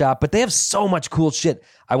card shop, but they have so much cool shit.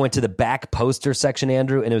 I went to the back poster section,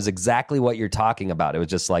 Andrew, and it was exactly what you're talking about. It was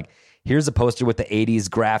just like, here's a poster with the 80s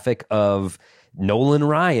graphic of Nolan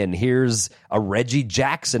Ryan. Here's a Reggie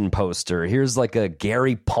Jackson poster. Here's like a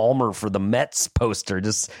Gary Palmer for the Mets poster.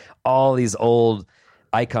 Just all these old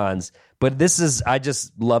icons. But I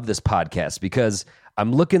just love this podcast because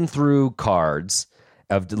I'm looking through cards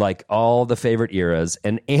of like all the favorite eras.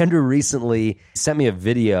 And Andrew recently sent me a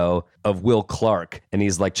video of Will Clark. And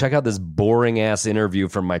he's like, check out this boring ass interview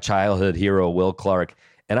from my childhood hero, Will Clark.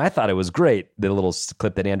 And I thought it was great, the little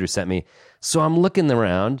clip that Andrew sent me. So I'm looking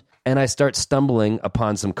around and I start stumbling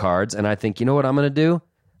upon some cards. And I think, you know what I'm going to do?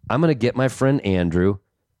 I'm going to get my friend Andrew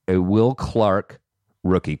a Will Clark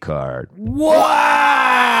rookie card. What?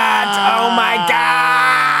 Oh my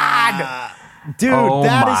God. Dude, Oh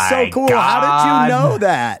that is my so cool. How did God. you know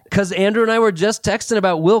that? Because Andrew and I were just texting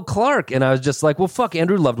about Will Clark, and I was just like, well, fuck,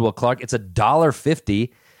 Andrew loved Will Clark. It's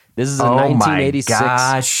 $1.50. This is a Oh my 1986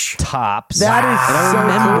 gosh. Tops. That is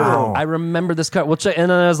And so cool. I remember this card. Well, check,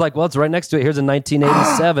 and then I was like, well, it's right next to it. Here's a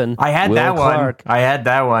 1987. I had Will that Clark. one. I had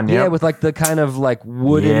that one. Yeah, Yep. with like the kind of like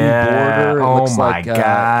wooden Yeah. border. It Oh looks my like,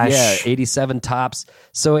 gosh. yeah, 87 Tops.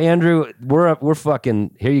 So Andrew, we're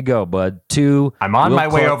fucking, here you go, bud. 2 I'm on Will my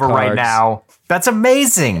way Clark over right cards. now. That's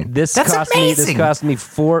amazing. This That's cost amazing. me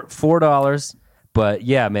 $4. But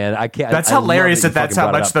yeah, man, I can't. That's I love hilarious you that that's fucking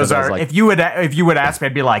how brought it much up, those 'cause I was are. like, If you would ask me,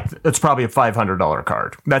 I'd be like, it's probably a $500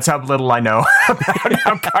 card. That's how little I know about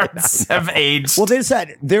how cards have aged. Well,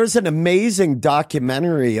 there's an amazing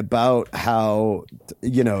documentary about how,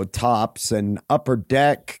 Tops and Upper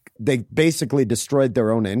Deck, they basically destroyed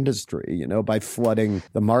their own industry, by flooding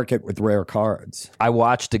the market with rare cards. I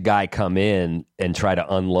watched a guy come in and try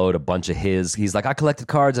to unload a bunch of his. He's like, I collected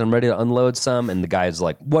cards and I'm ready to unload some. And the guy's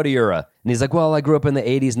like, what era? And he's like, well, I grew up in the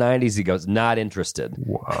 80s, 90s. He goes, not interested.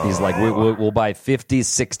 Whoa. He's like, we'll buy 50s,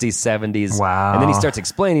 60s, 70s. Wow. And then he starts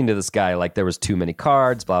explaining to this guy, like, there was too many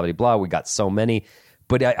cards, blah, blah, blah. We got so many.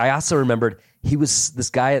 But I also remembered this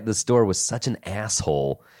guy at the store was such an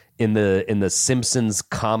asshole in the Simpsons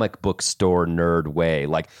comic book store nerd way.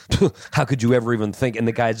 Like, how could you ever even think? And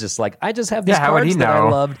the guy's just like, I just have these how would cards he that I know?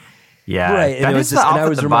 loved. Yeah, Right. And that it was is the just, and I off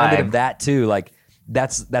was of the reminded vibe. of that too. Like,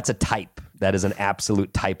 that's a type. That is an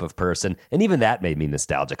absolute type of person. And even that made me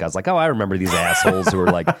nostalgic. I was like, oh, I remember these assholes who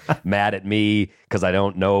are like mad at me because I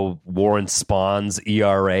don't know Warren Spawn's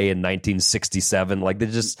ERA in 1967. Like, they're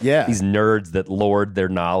just these nerds that lord their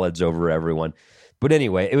knowledge over everyone. But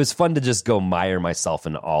anyway, it was fun to just go mire myself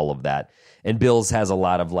in all of that. And Bill's has a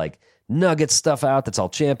lot of like nugget stuff out that's all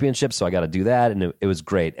championships, so I got to do that, and it was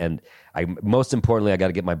great. And most importantly, I got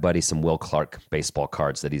to get my buddy some Will Clark baseball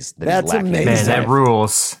cards that he's That's lacking. amazing. Man, that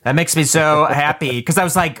rules. That makes me so happy because I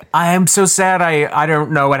was like, I am so sad. I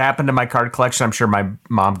don't know what happened to my card collection. I'm sure my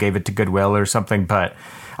mom gave it to Goodwill or something, but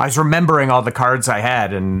I was remembering all the cards I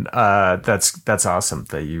had, and that's awesome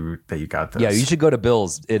that you got those. Yeah, you should go to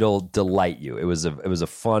Bill's. It'll delight you. It was a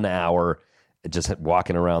fun hour. Just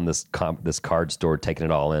walking around this card store, taking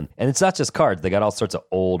it all in. And it's not just cards. They got all sorts of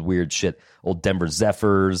old weird shit. Old Denver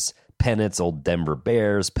Zephyrs pennants, old Denver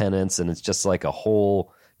Bears pennants. And it's just like a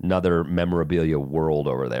whole another memorabilia world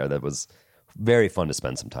over there that was very fun to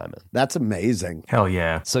spend some time in. That's amazing. Hell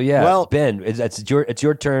yeah. So yeah, Well- Ben, it's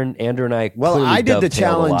your turn. Andrew and I Well, clearly I did the dovetailed a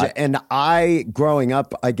challenge, lot. and I, growing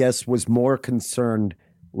up, I guess, was more concerned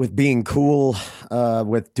with being cool,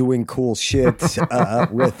 with doing cool shit,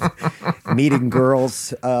 with meeting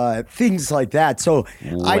girls, things like that. So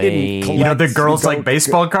I Lame. didn't collect. You know the girls like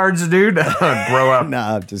baseball cards, dude? Grow up. No,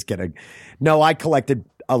 I'm just kidding. No, I collected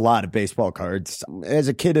a lot of baseball cards as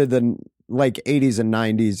a kid of the like 80s and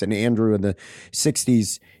 90s, and Andrew in the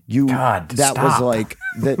 60s. God, that was stop. like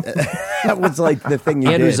that was like the thing you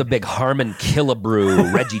Andrew's did. a big Harmon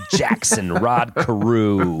Killebrew, Reggie Jackson, Rod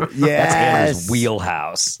Carew. That's Yes. Andrew's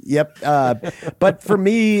wheelhouse. Yep. But for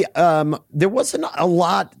me, there wasn't a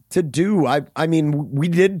lot to do. I mean, we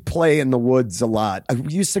did play in the woods a lot. I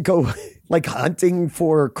used to go like hunting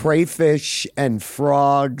for crayfish and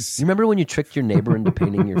frogs. You remember when you tricked your neighbor into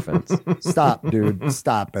painting your fence? Stop, dude.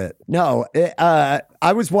 Stop it. No,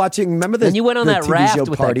 I was watching. Remember this? And you went on that TV raft show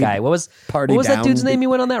with Party, that guy. What was Party that Down? dude's name? You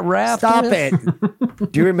went on that raft. Stop with?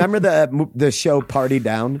 it. Do you remember the show Party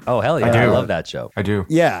Down? Oh hell yeah! I love that show. I do.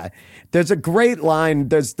 Yeah. There's a great line.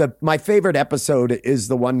 My favorite episode is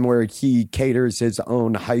the one where he caters his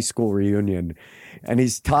own high school reunion, and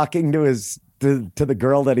he's talking to the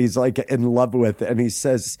girl that he's like in love with, and he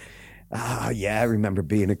says, "Oh yeah, I remember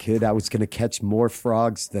being a kid. I was going to catch more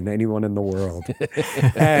frogs than anyone in the world."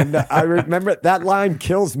 And I remember that line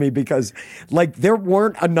kills me because like there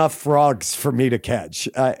weren't enough frogs for me to catch,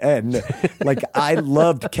 and like I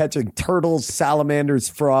loved catching turtles, salamanders,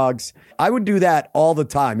 frogs. I would do that all the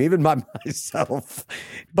time, even by myself.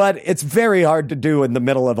 But it's very hard to do in the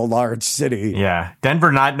middle of a large city. Yeah.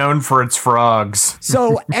 Denver not known for its frogs.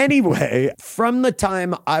 So anyway, from the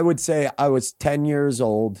time I would say I was 10 years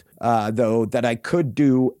old, though, that I could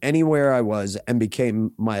do anywhere I was and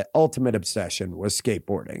became my ultimate obsession was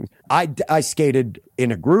skateboarding. I skated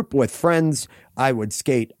in a group with friends. I would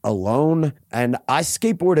skate alone, and I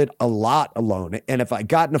skateboarded a lot alone. And if I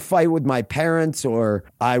got in a fight with my parents or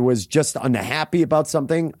I was just unhappy about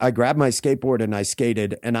something, I grabbed my skateboard and I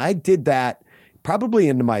skated. And I did that probably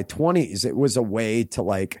into my 20s. It was a way to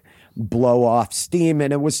like blow off steam,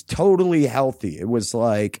 and it was totally healthy. It was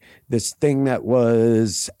like this thing that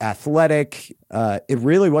was athletic. It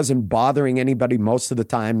really wasn't bothering anybody most of the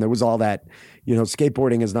time. There was all that,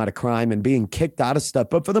 skateboarding is not a crime and being kicked out of stuff.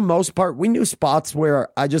 But for the most part, we knew spots where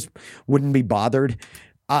I just wouldn't be bothered.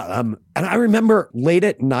 And I remember late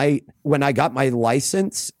at night when I got my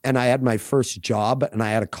license and I had my first job and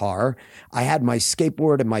I had a car, I had my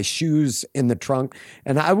skateboard and my shoes in the trunk,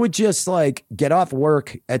 and I would just like get off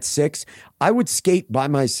work at 6. I would skate by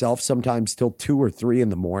myself sometimes till 2 or 3 in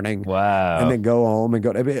the morning. Wow. And then go home and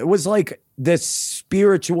go. It was like this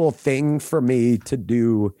spiritual thing for me to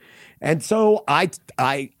do. And so I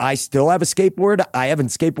still have a skateboard. I haven't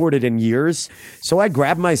skateboarded in years. So I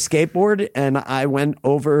grabbed my skateboard and I went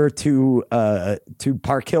over to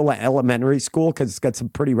Park Hill Elementary School because it's got some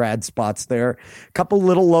pretty rad spots there. A couple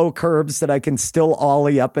little low curbs that I can still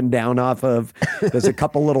ollie up and down off of. There's a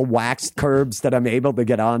couple little waxed curbs that I'm able to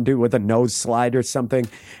get onto with a nose slide or something.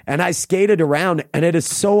 And I skated around, and it is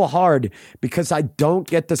so hard because I don't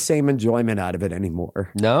get the same enjoyment out of it anymore.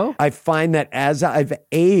 No? I find that as I've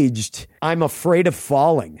aged, I'm afraid of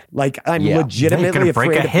falling. Like I'm Yeah. legitimately You're gonna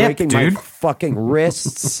break afraid a of hip, breaking dude. my fucking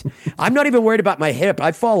wrists. I'm not even worried about my hip.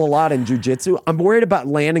 I fall a lot in jujitsu. I'm worried about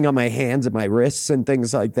landing on my hands and my wrists and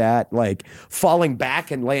things like that, like falling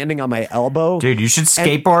back and landing on my elbow. Dude, you should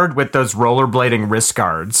skateboard with those rollerblading wrist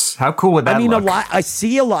guards. How cool would that I mean, look? I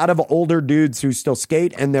see a lot of older dudes who still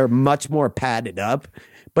skate, and they're much more padded up.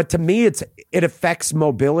 But to me, it affects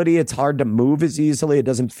mobility. It's hard to move as easily. It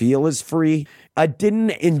doesn't feel as free. I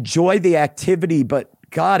didn't enjoy the activity, but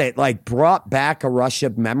God, it like brought back a rush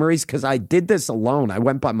of memories because I did this alone. I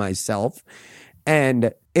went by myself,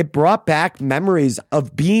 and it brought back memories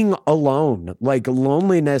of being alone. Like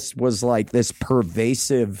loneliness was like this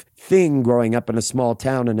pervasive thing growing up in a small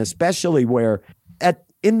town, and especially where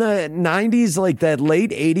in the 90s, like the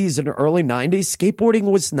late 80s and early 90s, skateboarding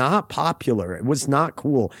was not popular. It was not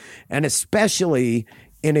cool. And especially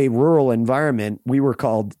in a rural environment, we were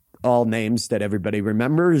called all names that everybody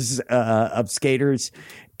remembers of skaters.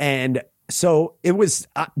 And so it was,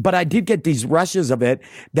 but I did get these rushes of it.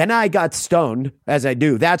 Then I got stoned, as I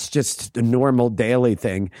do. That's just a normal daily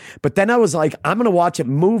thing. But then I was like, I'm going to watch a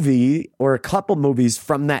movie or a couple movies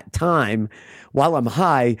from that time while I'm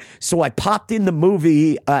high. So I popped in the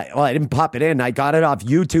movie. Well, I didn't pop it in. I got it off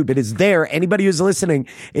YouTube. It is there. Anybody who's listening,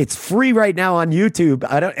 it's free right now on YouTube.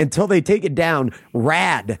 Until they take it down.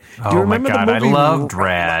 Rad. Do you Oh my remember God, the I movie? loved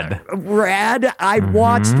Rad. Rad. I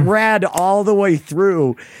watched Rad all the way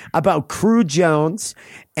through about Crew Jones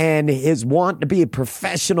and his want to be a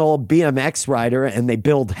professional BMX rider, and they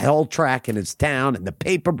build Hell Track in his town, and the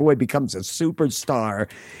Paperboy becomes a superstar,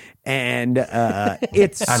 and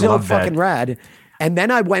it's I so love that. fucking rad. And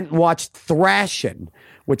then I went and watched Thrashin',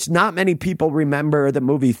 which not many people remember, the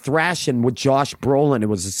movie Thrashin' with Josh Brolin. It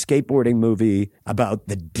was a skateboarding movie about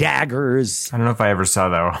the daggers. I don't know if I ever saw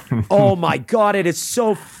that one. Oh my God, it is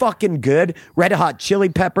so fucking good. Red Hot Chili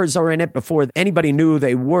Peppers are in it. Before anybody knew who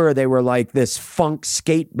they were like this funk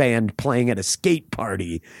skate band playing at a skate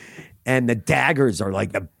party. And the daggers are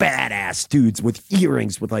like the badass dudes with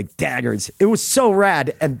earrings with like daggers. It was so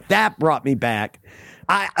rad. And that brought me back.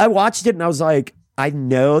 I watched it and I was like, I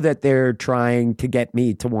know that they're trying to get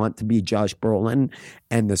me to want to be Josh Brolin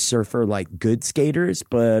and the Surfer like good skaters,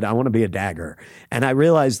 but I want to be a dagger. And I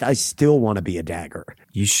realized I still want to be a dagger.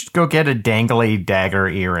 You should go get a dangly dagger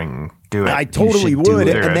earring. Do it. I You totally should do would.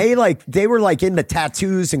 it. And they were like into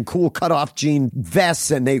tattoos and cool cutoff jean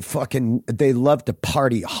vests, and they loved to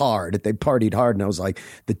party hard. They partied hard, and I was like,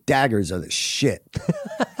 the daggers are the shit.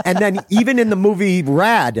 And then even in the movie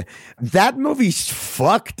Rad, that movie's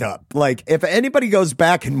fucked up. Like, if anybody goes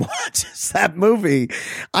back and watches that movie,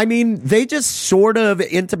 I mean, they just sort of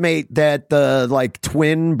intimate that the like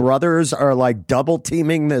twin brothers are like double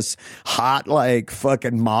teaming this hot like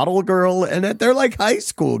fucking model girl, and that they're like high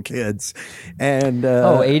school kids. And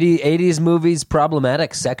 80s movies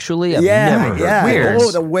problematic sexually? I've never heard. Weird. Oh,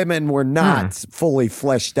 the women were not fully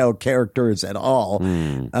fleshed out characters at all.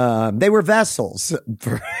 They were vessels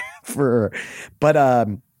but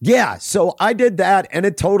yeah, so I did that and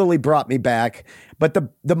it totally brought me back. But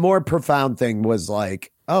the more profound thing was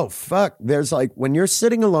like, oh fuck, there's like when you're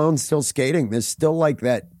sitting alone still skating, there's still like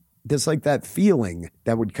that feeling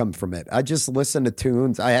that would come from it. I just listened to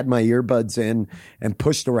tunes. I had my earbuds in and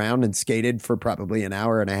pushed around and skated for probably an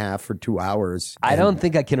hour and a half or 2 hours. I don't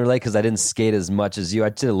think I can relate because I didn't skate as much as you. I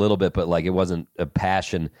did a little bit, but like it wasn't a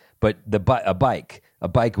passion. But a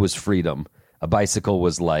bike was freedom. A bicycle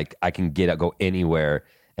was like I can go anywhere,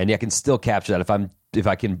 and I can still capture that if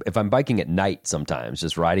I'm biking at night. Sometimes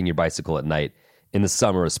just riding your bicycle at night in the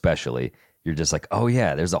summer, especially, you're just like, oh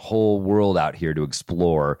yeah, there's a whole world out here to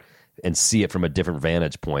explore and see it from a different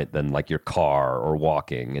vantage point than like your car or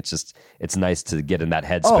walking. It's nice to get in that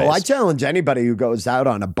headspace. Oh, I challenge anybody who goes out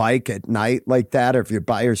on a bike at night like that, or if you're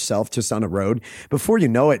by yourself just on a road, before you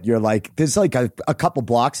know it, you're like, there's like a couple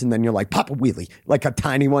blocks and then you're like, pop a wheelie, like a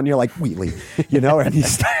tiny one. You're like, wheelie, and you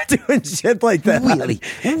start doing shit like that. Wheelie.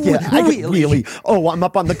 Yeah, I get wheelie. Oh, I'm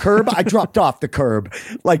up on the curb. I dropped off the curb.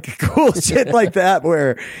 Like cool shit like that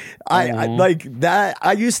where I like that.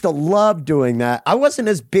 I used to love doing that. I wasn't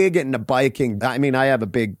as big into biking. I mean, I have a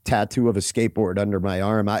big tattoo of a skateboard under my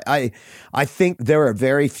arm. I think there are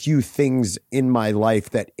very few things in my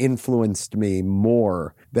life that influenced me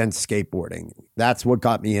more than skateboarding. That's what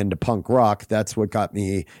got me into punk rock. That's what got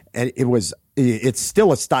me, and it's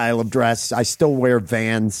still a style of dress. I still wear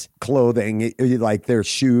Vans clothing, like their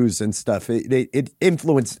shoes and stuff. It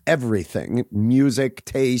influenced everything, music,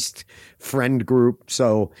 taste, friend group.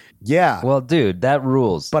 So yeah. Well, dude, that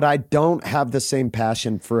rules. But I don't have the same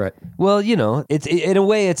passion for it. Well, it's in a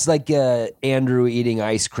way, it's like Andrew eating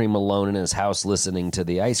ice cream alone in his house, listening to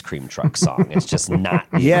the ice cream truck song. It's just not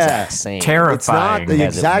the exact same. Terrifying. It's not the as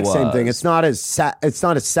it exact same was. thing. It's not as sad. It's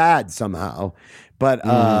not as sad somehow, but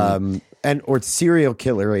or serial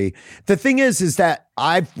killery. The thing is that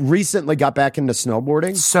I've recently got back into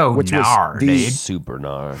snowboarding. So which gnar, was dude. Super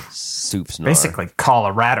gnar. Soups gnar. Basically,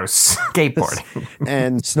 Colorado skateboarding.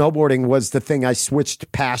 And snowboarding was the thing I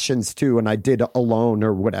switched passions to, and I did alone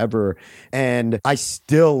or whatever. And I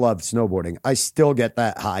still love snowboarding. I still get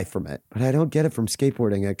that high from it, but I don't get it from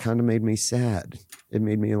skateboarding. It kind of made me sad. It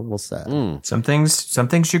made me a little sad. Some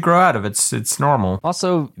things you grow out of. It's normal.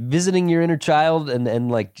 Also, visiting your inner child and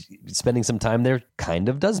like spending some time there kind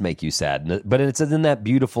of does make you sad, but it's in that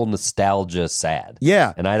beautiful nostalgia sad.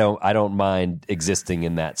 Yeah. And I don't mind existing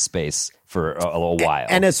in that space for a little while.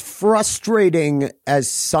 And as frustrating as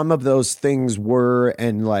some of those things were,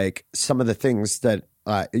 and like some of the things that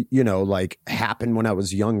like happened when I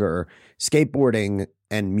was younger, skateboarding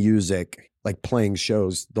and music, like playing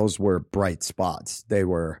shows, those were bright spots. They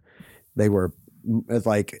were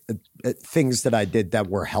like things that I did that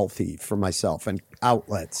were healthy for myself and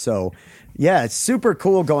outlets. So yeah, it's super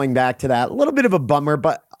cool going back to that. A little bit of a bummer,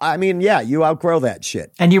 but I mean, yeah, you outgrow that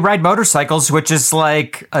shit. And you ride motorcycles, which is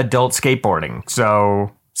like adult skateboarding.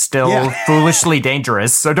 So still foolishly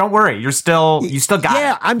dangerous. So don't worry. You still got it.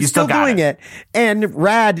 Yeah, I'm still doing it. And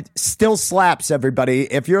Rad still slaps,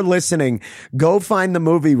 everybody. If you're listening, go find the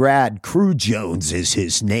movie Rad. Crew Jones is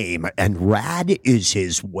his name, and Rad is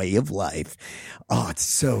his way of life. Oh, it's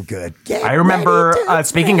so good. I remember,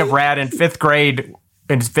 speaking of Rad, in fifth grade,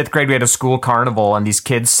 we had a school carnival, and these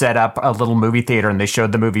kids set up a little movie theater, and they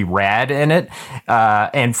showed the movie Rad in it.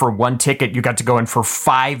 And for one ticket, you got to go in for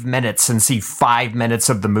 5 minutes and see 5 minutes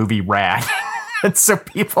of the movie Rad. And so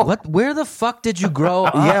people. What? Where the fuck did you grow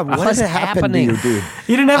up? Yeah, what is happened to happening? you, dude?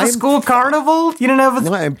 You didn't have a I'm- school carnival? You didn't have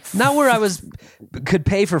a. Not where I could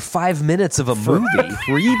pay for 5 minutes of a movie.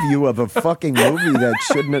 Preview of a fucking movie that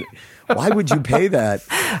shouldn't have. Why would you pay that?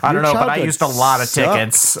 I don't know, but I used a lot of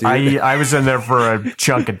tickets. I was in there for a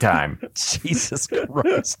chunk of time. Jesus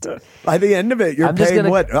Christ. By the end of it, you're I'm just paying gonna-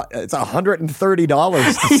 what? It's $130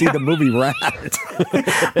 to see the movie Rat.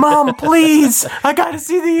 Mom, please, I got to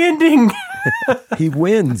see the ending. He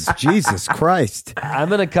wins. Jesus Christ. I'm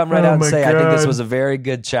going to come right out and my say I think this God. was a very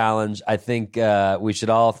good challenge. I think we should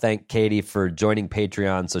all thank Katie for joining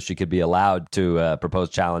Patreon so she could be allowed to propose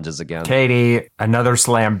challenges again. Katie, another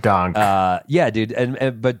slam dunk. Yeah, dude.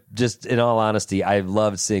 But just in all honesty, I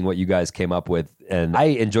loved seeing what you guys came up with, and I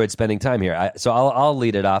enjoyed spending time here. So I'll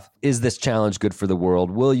lead it off. Is this challenge good for the world?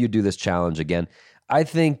 Will you do this challenge again? I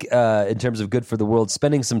think in terms of good for the world,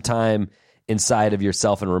 spending some time inside of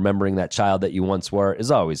yourself and remembering that child that you once were is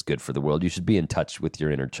always good for the world. You should be in touch with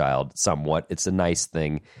your inner child somewhat. It's a nice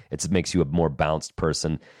thing. It makes you a more balanced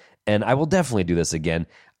person. And I will definitely do this again.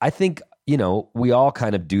 I think, we all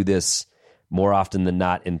kind of do this more often than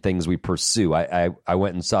not in things we pursue. I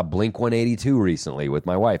went and saw Blink-182 recently with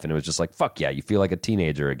my wife, and it was just like, fuck yeah, you feel like a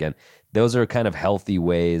teenager again. Those are kind of healthy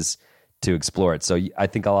ways to explore it. So I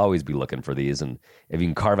think I'll always be looking for these. And if you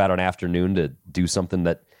can carve out an afternoon to do something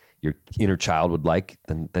that your inner child would like,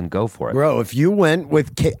 then go for it. Bro, if you went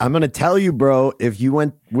with I'm going to tell you, bro, if you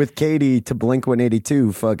went with Katie to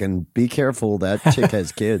Blink-182, fucking be careful. That chick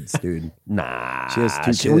has kids, dude. Nah. She has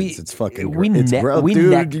 2 kids. It's fucking we it's ne- gross, we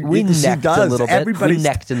dude. necked, we She necked a does. little bit. Everybody's We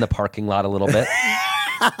necked in the parking lot a little bit.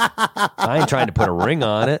 I ain't trying to put a ring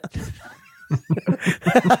on it.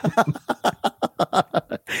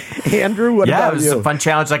 Andrew, what Yeah, about it was you? a fun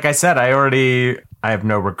challenge. Like I said, I have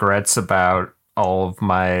no regrets about all of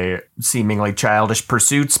my seemingly childish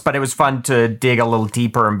pursuits, but it was fun to dig a little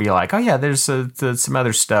deeper and be like, oh yeah, there's some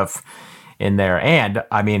other stuff in there. And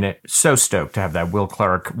I mean, so stoked to have that Will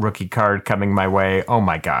Clark rookie card coming my way. Oh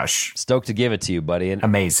my gosh. Stoked to give it to you, buddy. And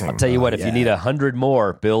Amazing. I'll tell you what, if you need 100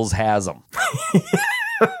 more, Bills has them.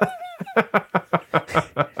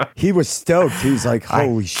 He was stoked. He's like,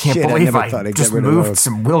 holy Can't shit, I believe never I thought I'd just get rid of moved those.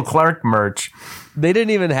 some Will Clark merch. They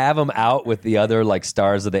didn't even have them out with the other like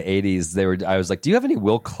stars of the 80s. I was like, do you have any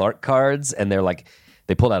Will Clark cards? And they're like,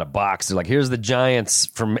 they pulled out a box. They're like, here's the Giants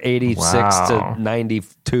from 86 Wow. to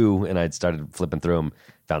 92. And I started flipping through them,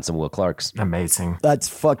 found some Will Clarks. Amazing. That's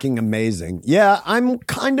fucking amazing. Yeah, I'm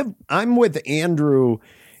with Andrew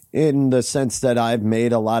in the sense that I've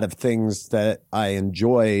made a lot of things that I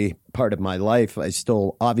enjoy part of my life. I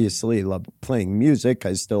still obviously love playing music.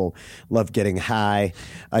 I still love getting high.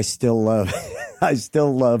 I still love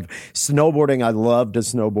snowboarding. I love to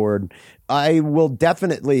snowboard. I will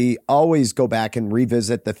definitely always go back and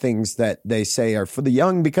revisit the things that they say are for the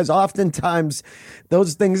young, because oftentimes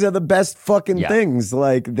those things are the best fucking things.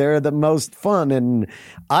 Like, they're the most fun. And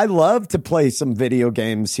I love to play some video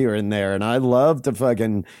games here and there. And I love to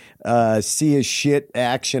fucking see a shit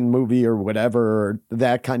action movie or whatever, or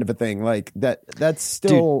that kind of a thing. Like that's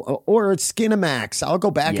still, or Skinamax. I'll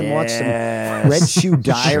go back and watch some Red Shoe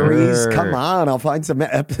Diaries. Sure. Come on. I'll find some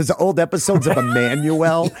old episodes of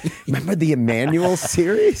Emmanuel. Remember the Emmanuel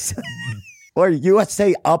series? Or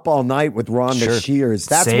USA Up All Night with Rhonda Shears.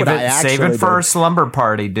 That's save what it, I actually save it for did. a slumber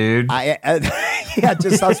party, dude. Yeah,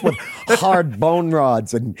 just us with hard bone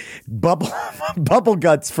rods and bubble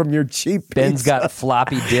guts from your cheap Ben's pizza. got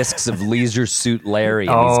floppy disks of Leisure Suit Larry,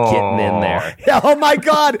 and he's getting in there. Oh my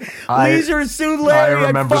God, Leisure Suit Larry! I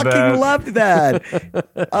remember fucking that. loved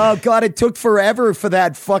that. Oh God, it took forever for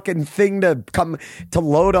that fucking thing to come to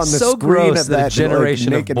load on the So screen gross of that a that generation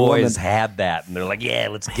like, of naked boys woman. had that, and they're like, "Yeah,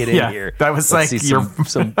 let's get in Yeah, here." that was Let's like see your-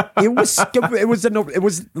 some. It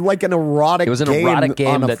was like an erotic. It was an game erotic game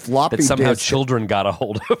on a that floppy somehow disk. children got a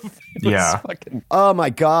hold of. It was Yeah. fucking- Oh my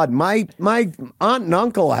God, my aunt and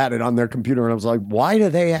uncle had it on their computer, and I was like, why do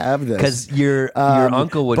they have this? Because your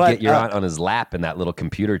uncle would but, get your aunt on his lap in that little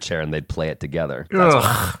computer chair, and they'd play it together.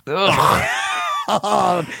 Ugh.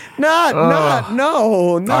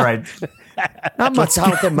 no. All right. Not much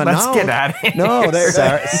out of Let's get out of here. No,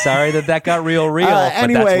 Sorry that got real, but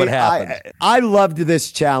anyway, that's what happened. I loved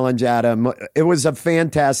this challenge, Adam. It was a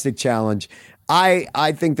fantastic challenge.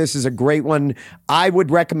 I think this is a great one. I would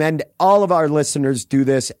recommend all of our listeners do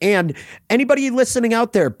this. And anybody listening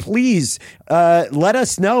out there, please let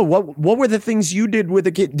us know what were the things you did with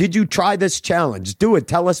the kid. Did you try this challenge? Do it.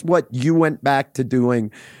 Tell us what you went back to doing.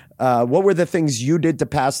 What were the things you did to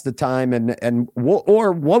pass the time,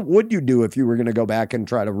 or what would you do if you were going to go back and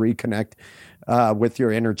try to reconnect with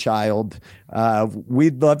your inner child.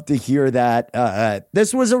 We'd love to hear that.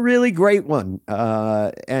 This was a really great one.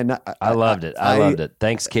 And I loved it. I loved it.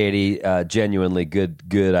 Thanks, Katie. Genuinely good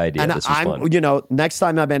idea. And This was fun. Next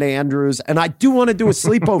time I'm at Andrew's, and I do want to do a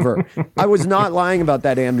sleepover. I was not lying about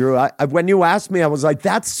that, Andrew. When you asked me, I was like,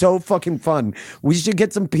 that's so fucking fun. We should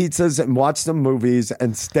get some pizzas and watch some movies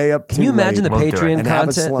and stay up. Can you imagine the Patreon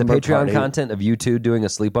content? content of you two doing a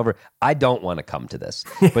sleepover? I don't want to come to this,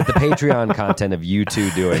 but the Patreon content of you two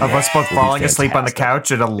doing Of us both falling asleep on the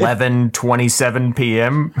couch at 11:27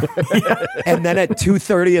 p.m. And then at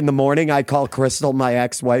 2:30 in the morning, I call Crystal, my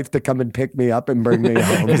ex-wife, to come and pick me up and bring me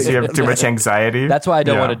home. Because you have too much anxiety. That's why I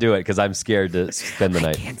don't want to do it, because I'm scared to spend the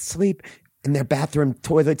night. Can't sleep. And their bathroom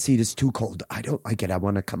toilet seat is too cold. I don't like it. I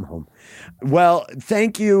want to come home. Well,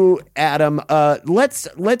 thank you, Adam. Let's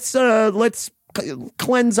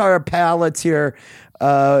cleanse our palates here.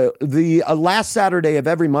 The last Saturday of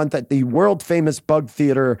every month at the world famous Bug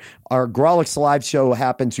Theater, our Grawlix live show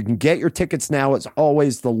happens. You can get your tickets now. As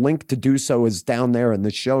always, the link to do so is down there in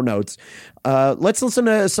the show notes. Let's listen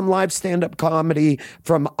to some live stand-up comedy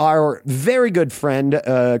from our very good friend,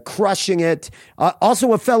 Crushing It.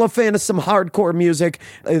 Also a fellow fan of some hardcore music.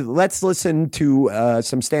 Let's listen to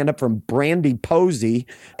some stand-up from Brandy Posey.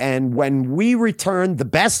 And when we return, the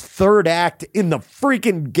best third act in the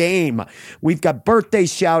freaking game. We've got birthday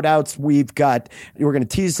shout-outs. We're going to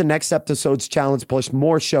tease the next episode's challenge plus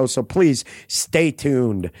more shows. So please stay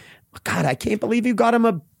tuned. God, I can't believe you got him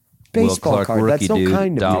a baseball Will Clark card. That's so dude,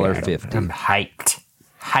 kind of you. $1.50. I'm hyped.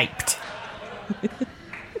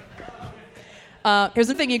 Here's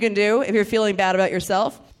the thing you can do if you're feeling bad about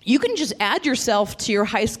yourself. You can just add yourself to your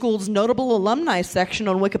high school's notable alumni section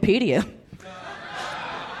on Wikipedia.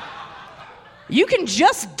 You can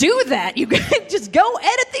just do that. You can just go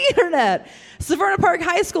edit the internet. Severna Park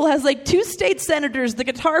High School has like 2 state senators, the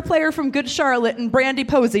guitar player from Good Charlotte, and Brandy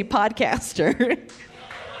Posey, podcaster.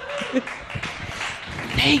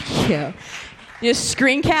 Thank you. You just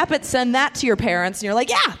screen cap it, send that to your parents, and you're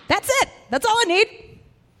like, yeah, that's it. That's all I need.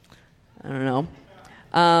 I don't know.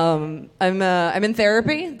 I'm in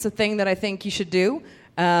therapy. It's a thing that I think you should do.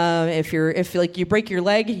 If you break your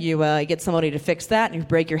leg, you get somebody to fix that. And if you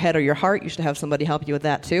break your head or your heart, you should have somebody help you with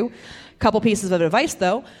that too. Couple pieces of advice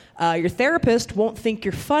though. Your therapist won't think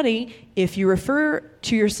you're funny if you refer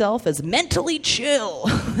to yourself as mentally chill.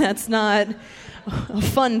 That's not a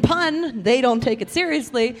fun pun. They don't take it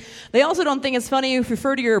seriously. They also don't think it's funny if you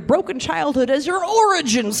refer to your broken childhood as your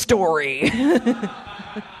origin story.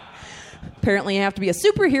 Apparently you have to be a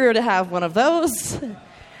superhero to have one of those.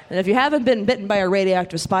 And if you haven't been bitten by a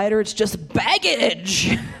radioactive spider, it's just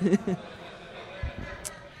baggage.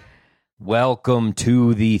 Welcome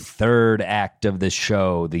to the third act of the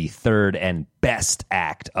show, the third and best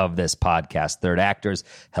act of this podcast. Third actors,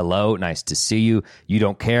 hello, nice to see you. You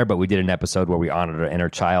don't care, but we did an episode where we honored our inner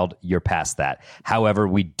child. You're past that. However,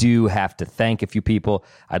 we do have to thank a few people.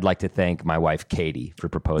 I'd like to thank my wife, Katie, for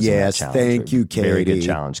proposing that challenge. Yes, thank you, Katie. Very good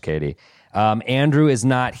challenge, Katie. Andrew is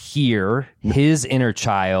not here. His inner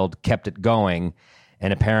child kept it going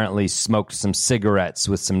and apparently smoked some cigarettes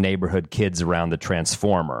with some neighborhood kids around the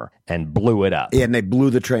Transformer and blew it up. Yeah, and they blew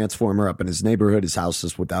the Transformer up in his neighborhood. His house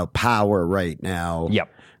is without power right now.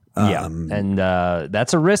 Yep. Yeah. And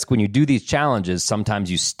that's a risk when you do these challenges. Sometimes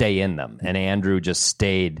you stay in them. And Andrew just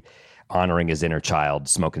stayed honoring his inner child,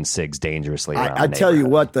 smoking cigs dangerously around I the tell you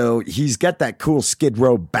neighborhood. what, though, he's got that cool Skid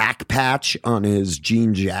Row back patch on his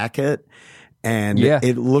jean jacket. And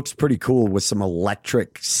it looks pretty cool with some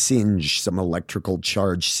electric singe, some electrical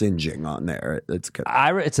charge singeing on there. It's good.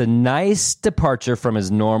 It's a nice departure from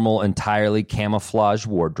his normal, entirely camouflage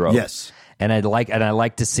wardrobe. Yes. And I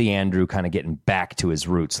like to see Andrew kind of getting back to his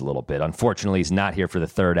roots a little bit. Unfortunately, he's not here for the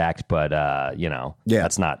third act, but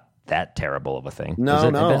that's not that terrible of a thing.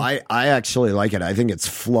 No, I actually like it. I think it's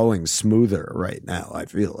flowing smoother right now. I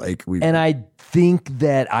feel like and I think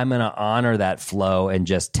that I'm going to honor that flow and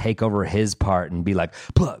just take over his part and be like,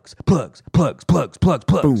 plugs, plugs, plugs, plugs, plugs,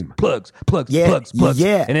 plugs, boom, plugs, plugs, yeah, plugs, plugs.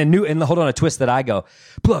 Yeah. And then hold on a twist that I go,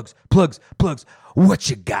 plugs, plugs, plugs. What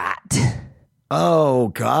you got? Oh,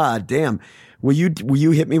 God damn. Will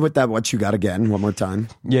you hit me with that what you got again one more time?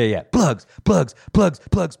 Yeah. Plugs, plugs, plugs,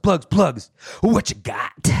 plugs, plugs, plugs. What you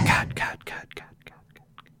got? God.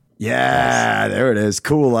 Yeah, there it is.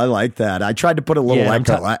 Cool. I like that. I tried to put a little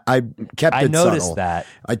echo. I kept it subtle. I noticed that.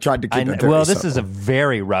 I tried to keep it very this subtle. is a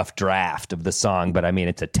very rough draft of the song, but I mean,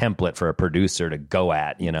 it's a template for a producer to go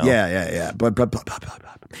at, you know? Yeah. But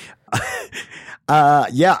I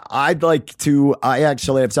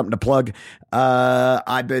actually have something to plug.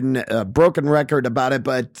 I've been a broken record about it,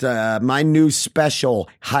 but my new special,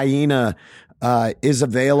 Hyena, is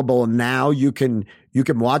available now. You can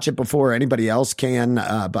watch it before anybody else can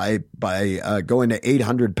by going to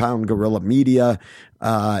 800 Pound Gorilla Media.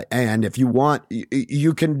 And if you want,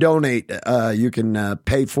 you can donate. You can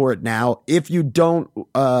pay for it now. If you don't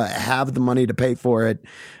have the money to pay for it,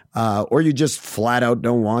 or you just flat out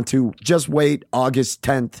don't want to, just wait. August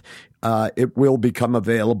 10th. It will become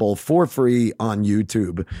available for free on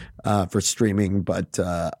YouTube for streaming, but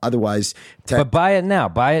otherwise. But buy it now.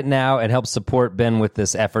 Buy it now and help support Ben with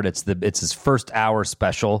this effort. It's his first hour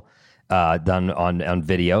special done on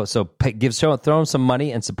video. So throw him some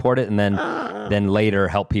money and support it, and then later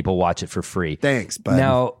help people watch it for free. Thanks, bud.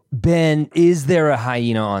 Now, Ben, is there a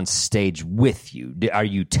hyena on stage with you? Are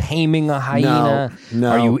you taming a hyena? No.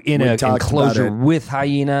 Are you in an talked enclosure about it. with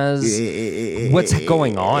hyenas? What's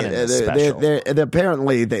going on in this special?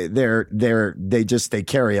 Apparently, they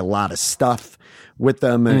carry a lot of stuff with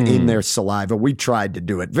them in their saliva. We tried to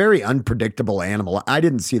do it. Very unpredictable animal. I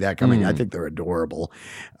didn't see that coming. I think they're adorable.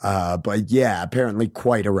 But yeah, apparently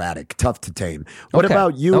quite erratic. Tough to tame. What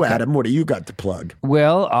about you, Adam? What do you got to plug?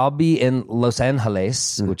 Well, I'll be in Los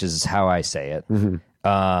Angeles, which is how I say it.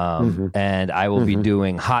 And I will be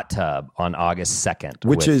doing Hot Tub on August 2nd.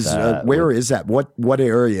 Which is, where is that? What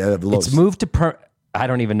area of Los? It's moved to I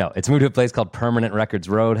don't even know. It's moved to a place called Permanent Records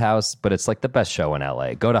Roadhouse, but it's like the best show in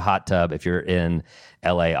LA. Go to Hot Tub if you're in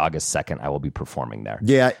LA August 2nd. I will be performing there.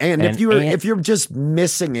 Yeah, and if you're just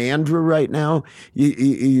missing Andrew right now,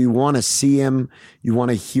 you want to see him, you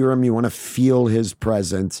want to hear him, you want to feel his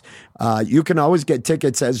presence. You can always get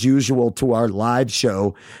tickets as usual to our live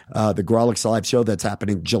show, the Grawlix live show that's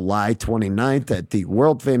happening July 29th at the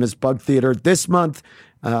world famous Bug Theater this month.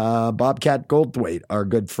 Bobcat Goldthwait, our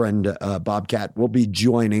good friend Bobcat, will be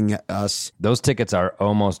joining us. Those tickets are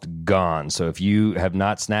almost gone. So if you have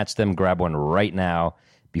not snatched them, grab one right now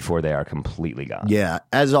before they are completely gone. Yeah.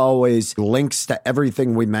 As always, links to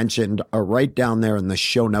everything we mentioned are right down there in the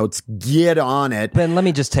show notes. Get on it. Ben, let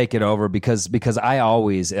me just take it over because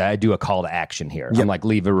I do a call to action here. Yep. I'm like,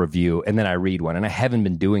 leave a review, and then I read one. And I haven't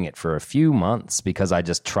been doing it for a few months because I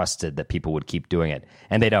just trusted that people would keep doing it.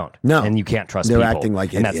 And they don't. No. And you can't trust They're people. acting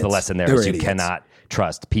like and idiots. That's the lesson there. They're Is you idiots. cannot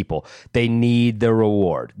trust people. They need their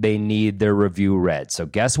reward. They need their review read. So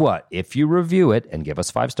guess what? If you review it and give us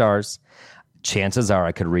 5 stars, chances are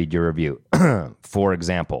I could read your review. For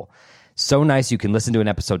example, So Nice You Can Listen to an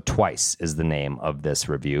Episode Twice is the name of this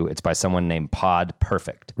review. It's by someone named Pod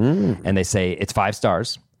Perfect. And they say it's 5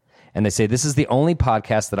 stars. And they say, this is the only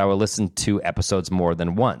podcast that I will listen to episodes more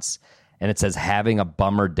than once. And it says, having a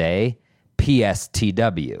bummer day,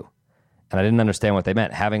 PSTW. And I didn't understand what they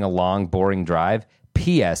meant. Having a long, boring drive,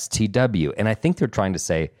 PSTW. And I think they're trying to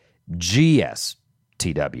say GSTW,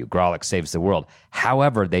 Grawlix Saves the World.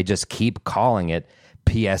 However, they just keep calling it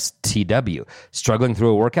PSTW. Struggling through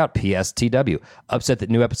a workout, PSTW. Upset that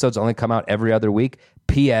new episodes only come out every other week,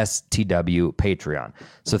 PSTW Patreon.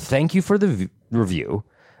 So thank you for the review.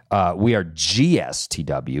 We are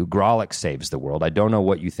GSTW, Grawlix Saves the World. I don't know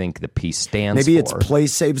what you think the P stands Maybe for. it's Play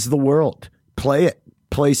Saves the World. Play it.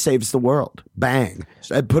 Play Saves the World. Bang.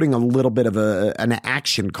 Putting a little bit of an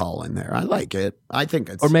action call in there. I like it. I think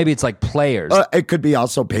it's... Or maybe it's like players. It could be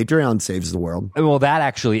also Patreon Saves the World. Well, that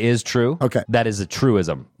actually is true. Okay. That is a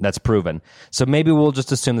truism. That's proven. So maybe we'll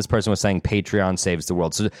just assume this person was saying Patreon saves the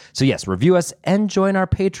world. So yes, review us and join our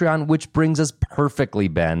Patreon, which brings us perfectly,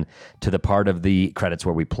 Ben, to the part of the credits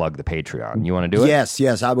where we plug the Patreon. You want to do it?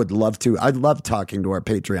 Yes, I would love to. I love talking to our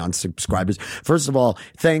Patreon subscribers. First of all,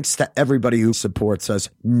 thanks to everybody who supports us,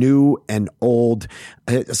 new and old.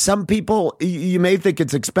 Some people, you may think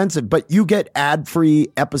it's expensive, but you get ad-free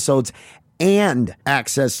episodes and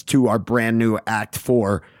access to our brand new Act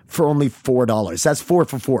 4 for only $4. That's 4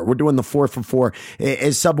 for 4. We're doing the 4 for 4.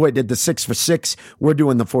 As Subway did the 6 for 6, we're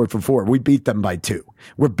doing the 4 for 4. We beat them by 2.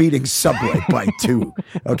 We're beating Subway by 2.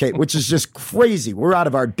 Okay, which is just crazy. We're out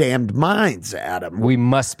of our damned minds, Adam. We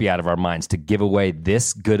must be out of our minds to give away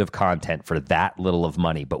this good of content for that little of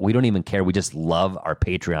money, but we don't even care. We just love our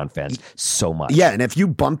Patreon fans so much. Yeah, and if you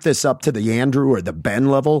bump this up to the Andrew or the Ben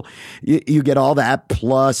level, you get all that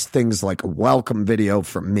plus things like a welcome video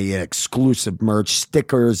from me, exclusive merch,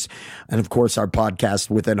 stickers, and of course our podcast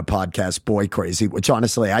within a podcast, Boy Crazy, which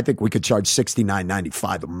honestly I think we could charge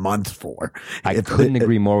 $69.95 a month for. I couldn't couldn't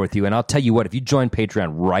agree more with you. And I'll tell you what, if you join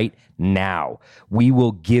Patreon right now, we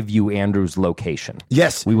will give you Andrew's location.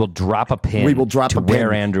 Yes. We will drop a pin We will drop to a pin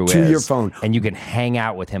where Andrew to is. your phone. And you can hang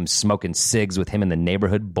out with him, smoking cigs with him and the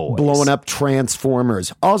neighborhood boys. Blowing up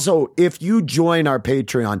Transformers. Also, if you join our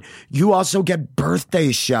Patreon, you also get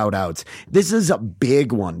birthday shout outs. This is a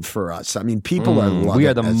big one for us. I mean, people are loving We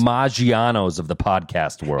are the this. Maggianos of the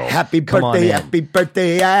podcast world. Happy Come on birthday, in. happy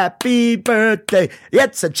birthday, happy birthday.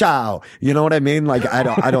 It's a chow. You know what I mean? Like I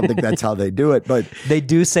don't think that's how they do it, but They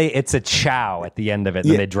do say it's a chow at the end of it, and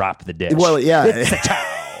Yeah. then they drop the dish. well, yeah. It's a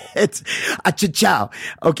chow. It's a chow.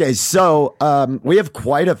 Okay, so we have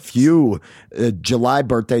quite a few July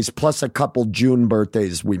birthdays plus a couple June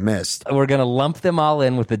birthdays we missed. We're going to lump them all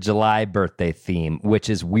in with the July birthday theme, which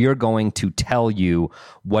is we are going to tell you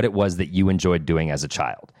what it was that you enjoyed doing as a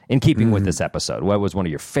child. In keeping with this episode, what was one of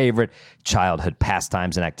your favorite childhood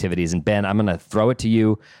pastimes and activities? And Ben, I'm going to throw it to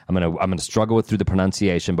you. I'm going to struggle through the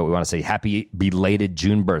pronunciation, but we want to say happy belated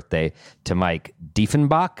June birthday to Mike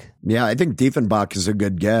Diefenbach. Yeah, I think Diefenbach is a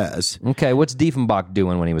good guess. Okay, what's Diefenbach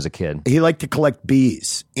doing when he was a kid? He liked to collect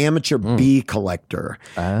bees, amateur bee collector.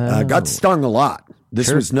 Got stung a lot. This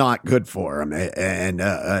was not good for him. And,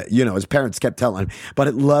 his parents kept telling him, but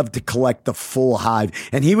it loved to collect the full hive.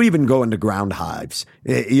 And he would even go into ground hives.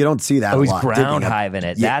 You don't see that a Oh, he's lot. ground digging up- hiving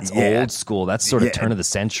it. Yeah, That's yeah. old school. That's sort of Yeah. turn of the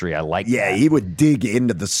century. I like Yeah, that. he would dig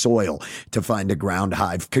into the soil to find a ground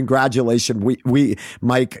hive. Congratulations. We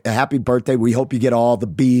Mike, happy birthday. We hope you get all the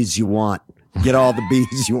bees you want. Get all the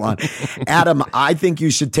bees you want. Adam, I think you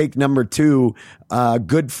should take number 2,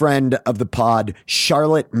 good friend of the pod,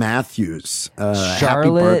 Charlotte Matthews. Happy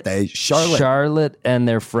birthday, Charlotte. Charlotte and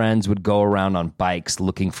their friends would go around on bikes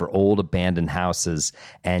looking for old abandoned houses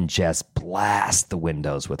and just blast the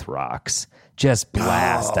windows with rocks. Just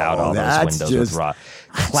blast out all those that's windows with just- rocks.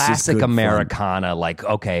 that's just Classic good fun. Americana, like,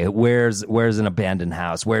 okay, where's an abandoned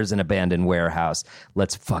house? Where's an abandoned warehouse?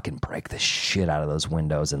 Let's fucking break the shit out of those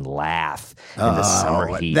windows and laugh in the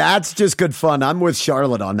summer heat. That's just good fun. I'm with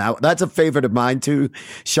Charlotte on that. That's a favorite of mine too,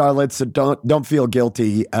 Charlotte. So don't feel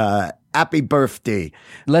guilty. Happy birthday.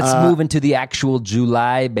 Let's move into the actual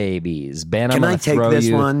July babies. Ben, I'm Can I gonna take throw this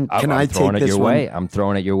you, one? Can I'm I throwing take it this your one? way. I'm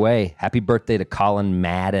throwing it your way. Happy birthday to Colin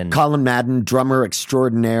Madden. Colin Madden, drummer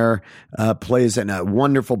extraordinaire, plays in a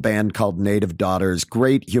wonderful band called Native Daughters.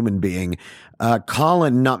 Great human being.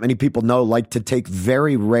 Colin, not many people know, liked to take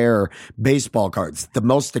very rare baseball cards, the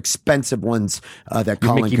most expensive ones that your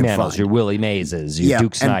Colin Mickey could Mantles, find. your Willie Mazes, your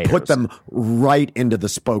Duke and Snyders. put them right into the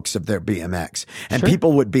spokes of their BMX. And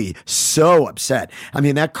people would be so upset. I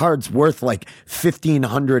mean, that card's worth like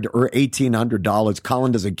 $1,500 or $1,800.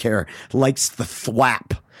 Colin doesn't care. Likes the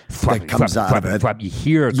thwap that comes out of it. You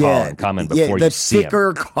hear Colin coming before the you see him.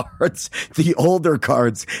 thicker cards, the older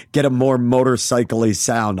cards get a more motorcycle-y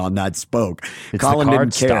sound on that spoke. It's Colin the card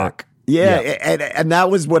didn't care. stock. Yeah, Yep. and that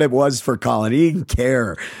was what it was for Colin. He didn't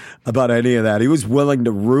care about any of that. He was willing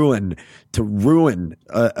to ruin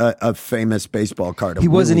a famous baseball card. He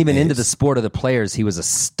wasn't Willie even into Mays. the sport of the players. He was a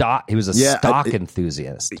stock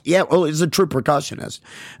enthusiast. Yeah, well, he's a true percussionist.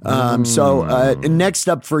 So next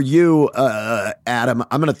up for you, Adam,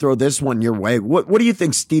 I'm going to throw this one your way. What do you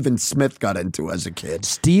think Stephen Smith got into as a kid?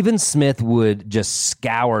 Stephen Smith would just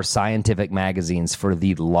scour scientific magazines for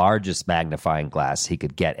the largest magnifying glass he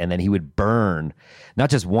could get, and then he would burn not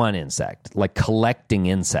just one insect, like collecting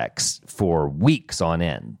insects for weeks on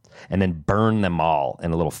end, and then burn them all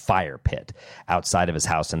in a little fire pit outside of his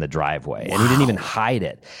house in the driveway. And he didn't even hide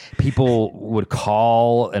it. People would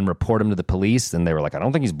call and report him to the police, and they were like, I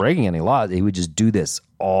don't think he's breaking any laws. He would just do this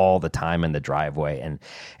all the time in the driveway, and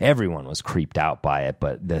everyone was creeped out by it,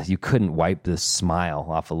 but you couldn't wipe the smile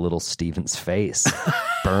off of little Steven's face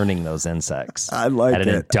burning those insects I like at an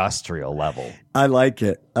it. industrial level. I like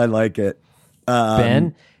it.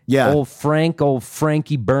 Ben, yeah. old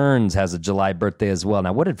Frankie Burns has a July birthday as well.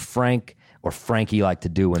 Now, what did Frank or Frankie like to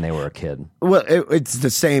do when they were a kid? Well, it's the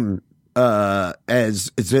same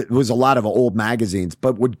as it was a lot of old magazines,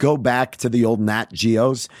 but would go back to the old Nat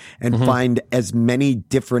Geos and find as many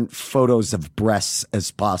different photos of breasts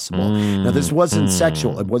as possible. Now, this wasn't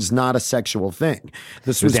sexual. It was not a sexual thing.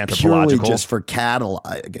 This was purely anthropological. just for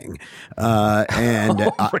cataloging. And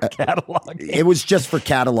For cataloging. it was just for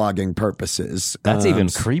cataloging purposes. That's even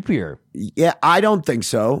creepier. Yeah, I don't think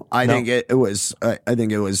so. I think it was. I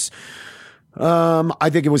think it was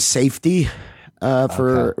safety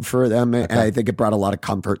for them. And I think it brought a lot of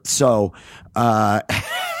comfort. So,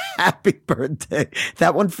 happy birthday.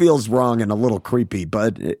 That one feels wrong and a little creepy,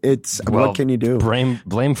 but it's what can you do?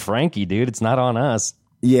 Blame Frankie, dude. It's not on us.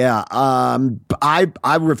 Yeah,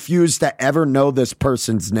 I refuse to ever know this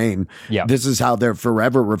person's name. Yeah. This is how they're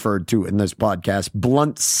forever referred to in this podcast.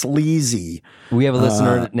 Blunt Sleazy. We have a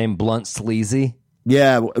listener named Blunt Sleazy.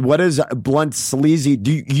 Yeah, what is Blunt Sleazy?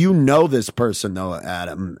 Do you know this person though,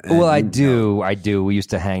 Adam? Well, I do. We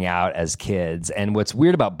used to hang out as kids, and what's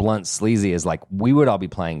weird about Blunt Sleazy is like we would all be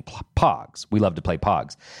playing Pogs. We love to play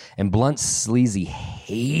Pogs, and Blunt Sleazy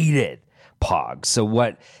hated Pogs. So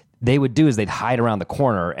what they would do is they'd hide around the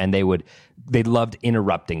corner, and they loved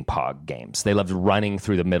interrupting Pog games. They loved running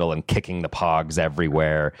through the middle and kicking the Pogs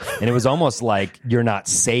everywhere. And it was almost like you're not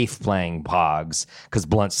safe playing Pogs because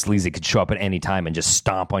Blunt Sleazy could show up at any time and just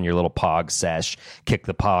stomp on your little Pog sesh, kick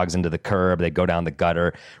the Pogs into the curb. They go down the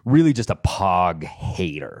gutter. Really just a Pog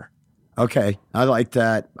hater. Okay, I like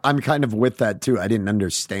that. I'm kind of with that too. I didn't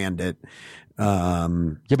understand it. Yeah,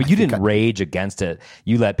 but you didn't rage against it.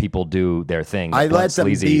 You let people do their thing. I let them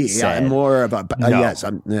be. Said. I'm more of a yes.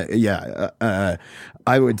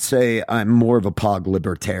 I would say I'm more of a Pog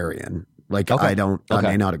libertarian. Like I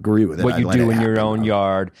may not agree with it. What I you let do it in your happen. own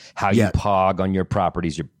yard, how you Pog on your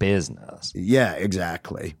property's your business. Yeah,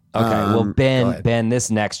 exactly. Okay, well, go ahead. Ben,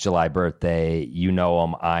 this next July birthday, you know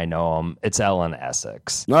him, I know him. It's Ellen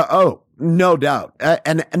Essex. No doubt.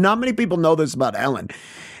 And not many people know this about Ellen.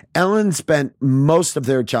 Ellen spent most of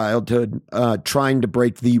their childhood trying to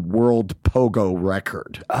break the world pogo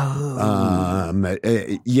record. But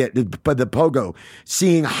the pogo,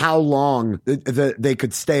 seeing how long they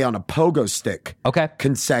could stay on a pogo stick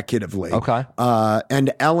consecutively. Okay.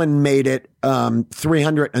 And Ellen made it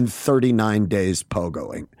 339 days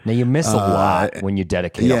pogoing. Now, you miss a lot when you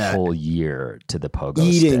dedicate a whole year to the pogo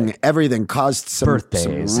Eating, stick. everything caused some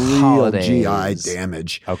Birthdays, real holidays. GI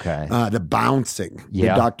damage. Okay. The bouncing.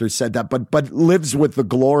 Yeah. The doctor said that, but lives with the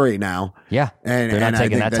glory now. Yeah. And, They're not and I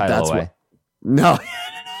taking think that title that's away. No.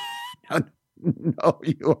 No,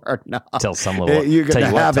 you are not. Till some little, You're tell gonna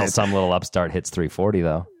you what, have till it. some little upstart hits 340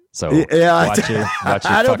 though. So Yeah, watch your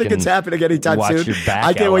I don't think it's happening anytime watch soon. your back,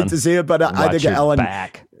 I can't wait Ellen. to see it, but I Watch think your Ellen.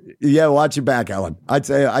 back. Yeah, watch your back, Ellen. I'd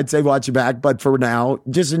say watch your back, but for now,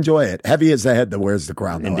 just enjoy it. Heavy is the head that wears the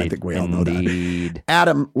crown, though. Indeed. I think we all know that. Indeed.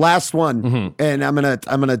 Adam, last one, Mm-hmm. and I'm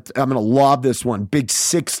gonna lob this one. Big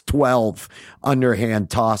 6'12" underhand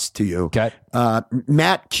toss to you. Okay.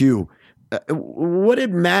 Matt Q. What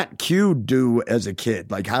did Matt Q do as a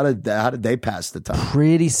kid? Like, how did they pass the time?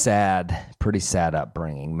 Pretty sad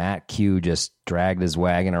upbringing. Matt Q just dragged his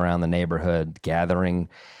wagon around the neighborhood, gathering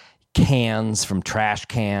cans from trash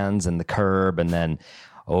cans and the curb, and then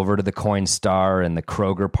over to the Coin Star and the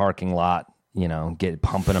Kroger parking lot. You know,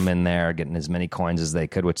 pumping them in there, getting as many coins as they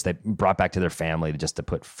could, which they brought back to their family just to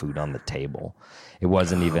put food on the table. It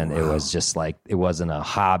wasn't even. It was just like it wasn't a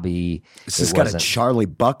hobby. This has got a Charlie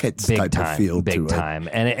Buckets type of feel big to it. time,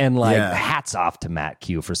 and like hats off to Matt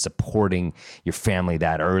Q for supporting your family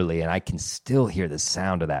that early. And I can still hear the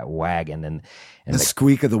sound of that wagon and The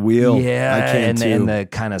squeak of the wheel. yeah, I can too. and the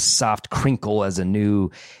kind of soft crinkle as a new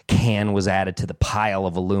can was added to the pile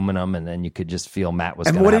of aluminum, and then you could just feel Matt was.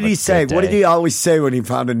 And gonna what have did a he say? good What did day. he always say when he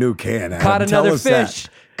found a new can? Adam? Caught Tell another us that. fish.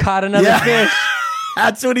 Caught another Yeah. fish.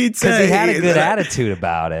 That's what he'd say. Because he had a good attitude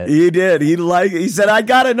about it. He did. He said, "I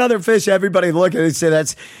got another fish." Everybody look at it and say,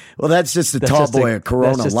 "That's just a That's tall just boy at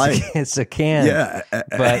Corona that's just Light." It's a can. Yeah.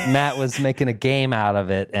 But Matt was making a game out of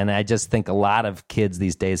it, and I just think a lot of kids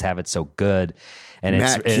these days have it so good. And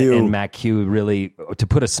Matt Q really, to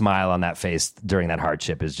put a smile on that face during that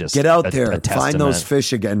hardship is just Get out a there, testament. find those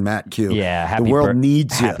fish again, Matt Q. Yeah, the world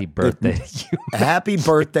needs you. Happy birthday to you. Happy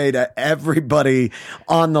birthday to everybody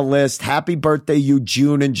on the list. Happy birthday, you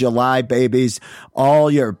June and July babies.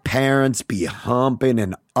 All your parents be humping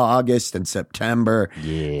in August and September.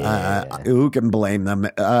 Yeah. Who can blame them?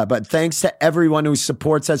 But thanks to everyone who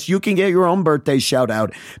supports us. You can get your own birthday shout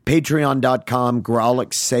out. Patreon.com,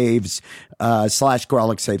 Grolic Saves,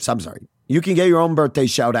 /Grolic Saves. I'm sorry. You can get your own birthday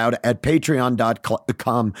shout out at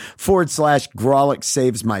patreon.com/Grolic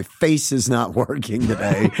Saves. My face is not working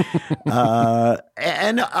today.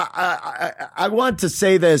 And I want to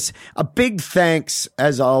say this, a big thanks,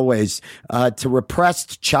 as always, to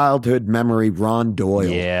repressed childhood memory, Ron Doyle.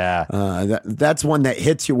 Yeah. That's one that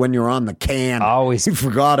hits you when you're on the can. Always you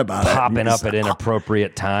forgot about popping it. up at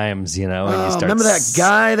inappropriate times, you know. And you start remember that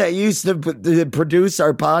guy that used to produce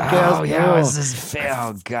our podcast? Oh, yeah.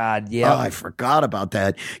 Oh, God. Yeah. I forgot about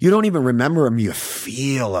that. You don't even remember him. You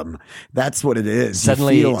feel him. That's what it is.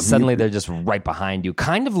 Suddenly they're just right behind you.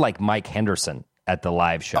 Kind of like Mike Henderson at the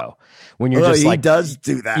live show. When you're just he like, does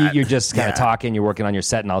do that. You're just kind of talking, you're working on your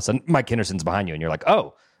set, and all of a sudden Mike Henderson's behind you, and you're like,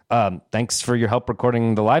 oh, thanks for your help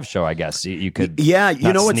recording the live show. I guess you could. Yeah, you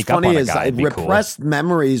not know what's sneak up funny on a is guy. It'd be cool. repressed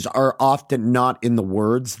memories are often not in the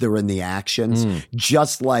words, they're in the actions.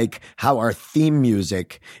 Just like how our theme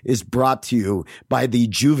music is brought to you by the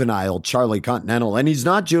juvenile Charlie Continental. And he's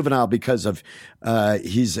not juvenile because of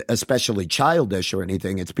he's especially childish or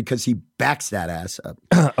anything. It's because he backs that ass up.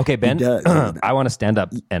 Okay, Ben, I want to stand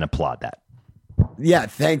up and applaud that. Yeah,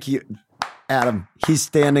 thank you, Adam. He's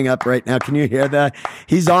standing up right now. Can you hear that?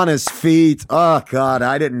 He's on his feet. Oh God,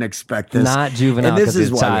 I didn't expect this. Not juvenile And this because is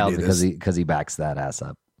he's why a we child, do this. because he backs that ass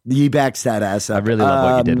up. He backs that ass up. I really love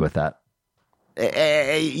what you did with that.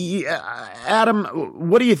 Adam,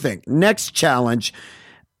 what do you think? Next challenge.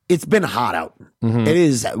 It's been hot out. It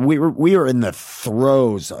is. We are in the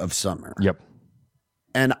throes of summer. Yep.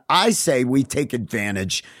 And I say we take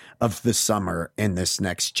advantage of the summer in this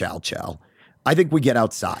next chow chow. I think we get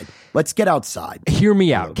outside. Let's get outside. Hear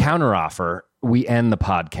me out. Counteroffer. We end the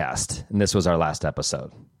podcast, and this was our last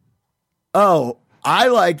episode. Oh, I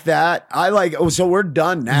like that. So we're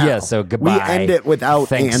done now. Yeah. So goodbye. We end it without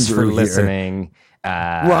Thanks Andrew for here. listening.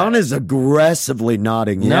 Ron is aggressively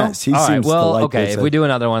nodding. No? Yes, he All right. seems Well, to like okay. this. If we do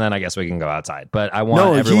another one, then I guess we can go outside. But I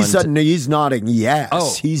want everyone. He's nodding. Yes,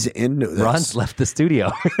 Oh. he's into this. Ron's left the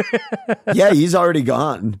studio. Yeah, he's already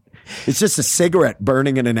gone. It's just a cigarette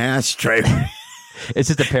burning in an ashtray. It's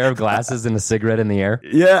just a pair of glasses and a cigarette in the air.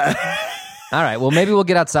 Yeah. All right. Well, maybe we'll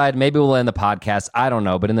get outside. Maybe we'll end the podcast. I don't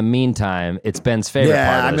know. But in the meantime, it's Ben's favorite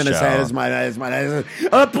part of I'm the going to show. say it's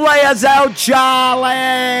my. Play us out, Charlie.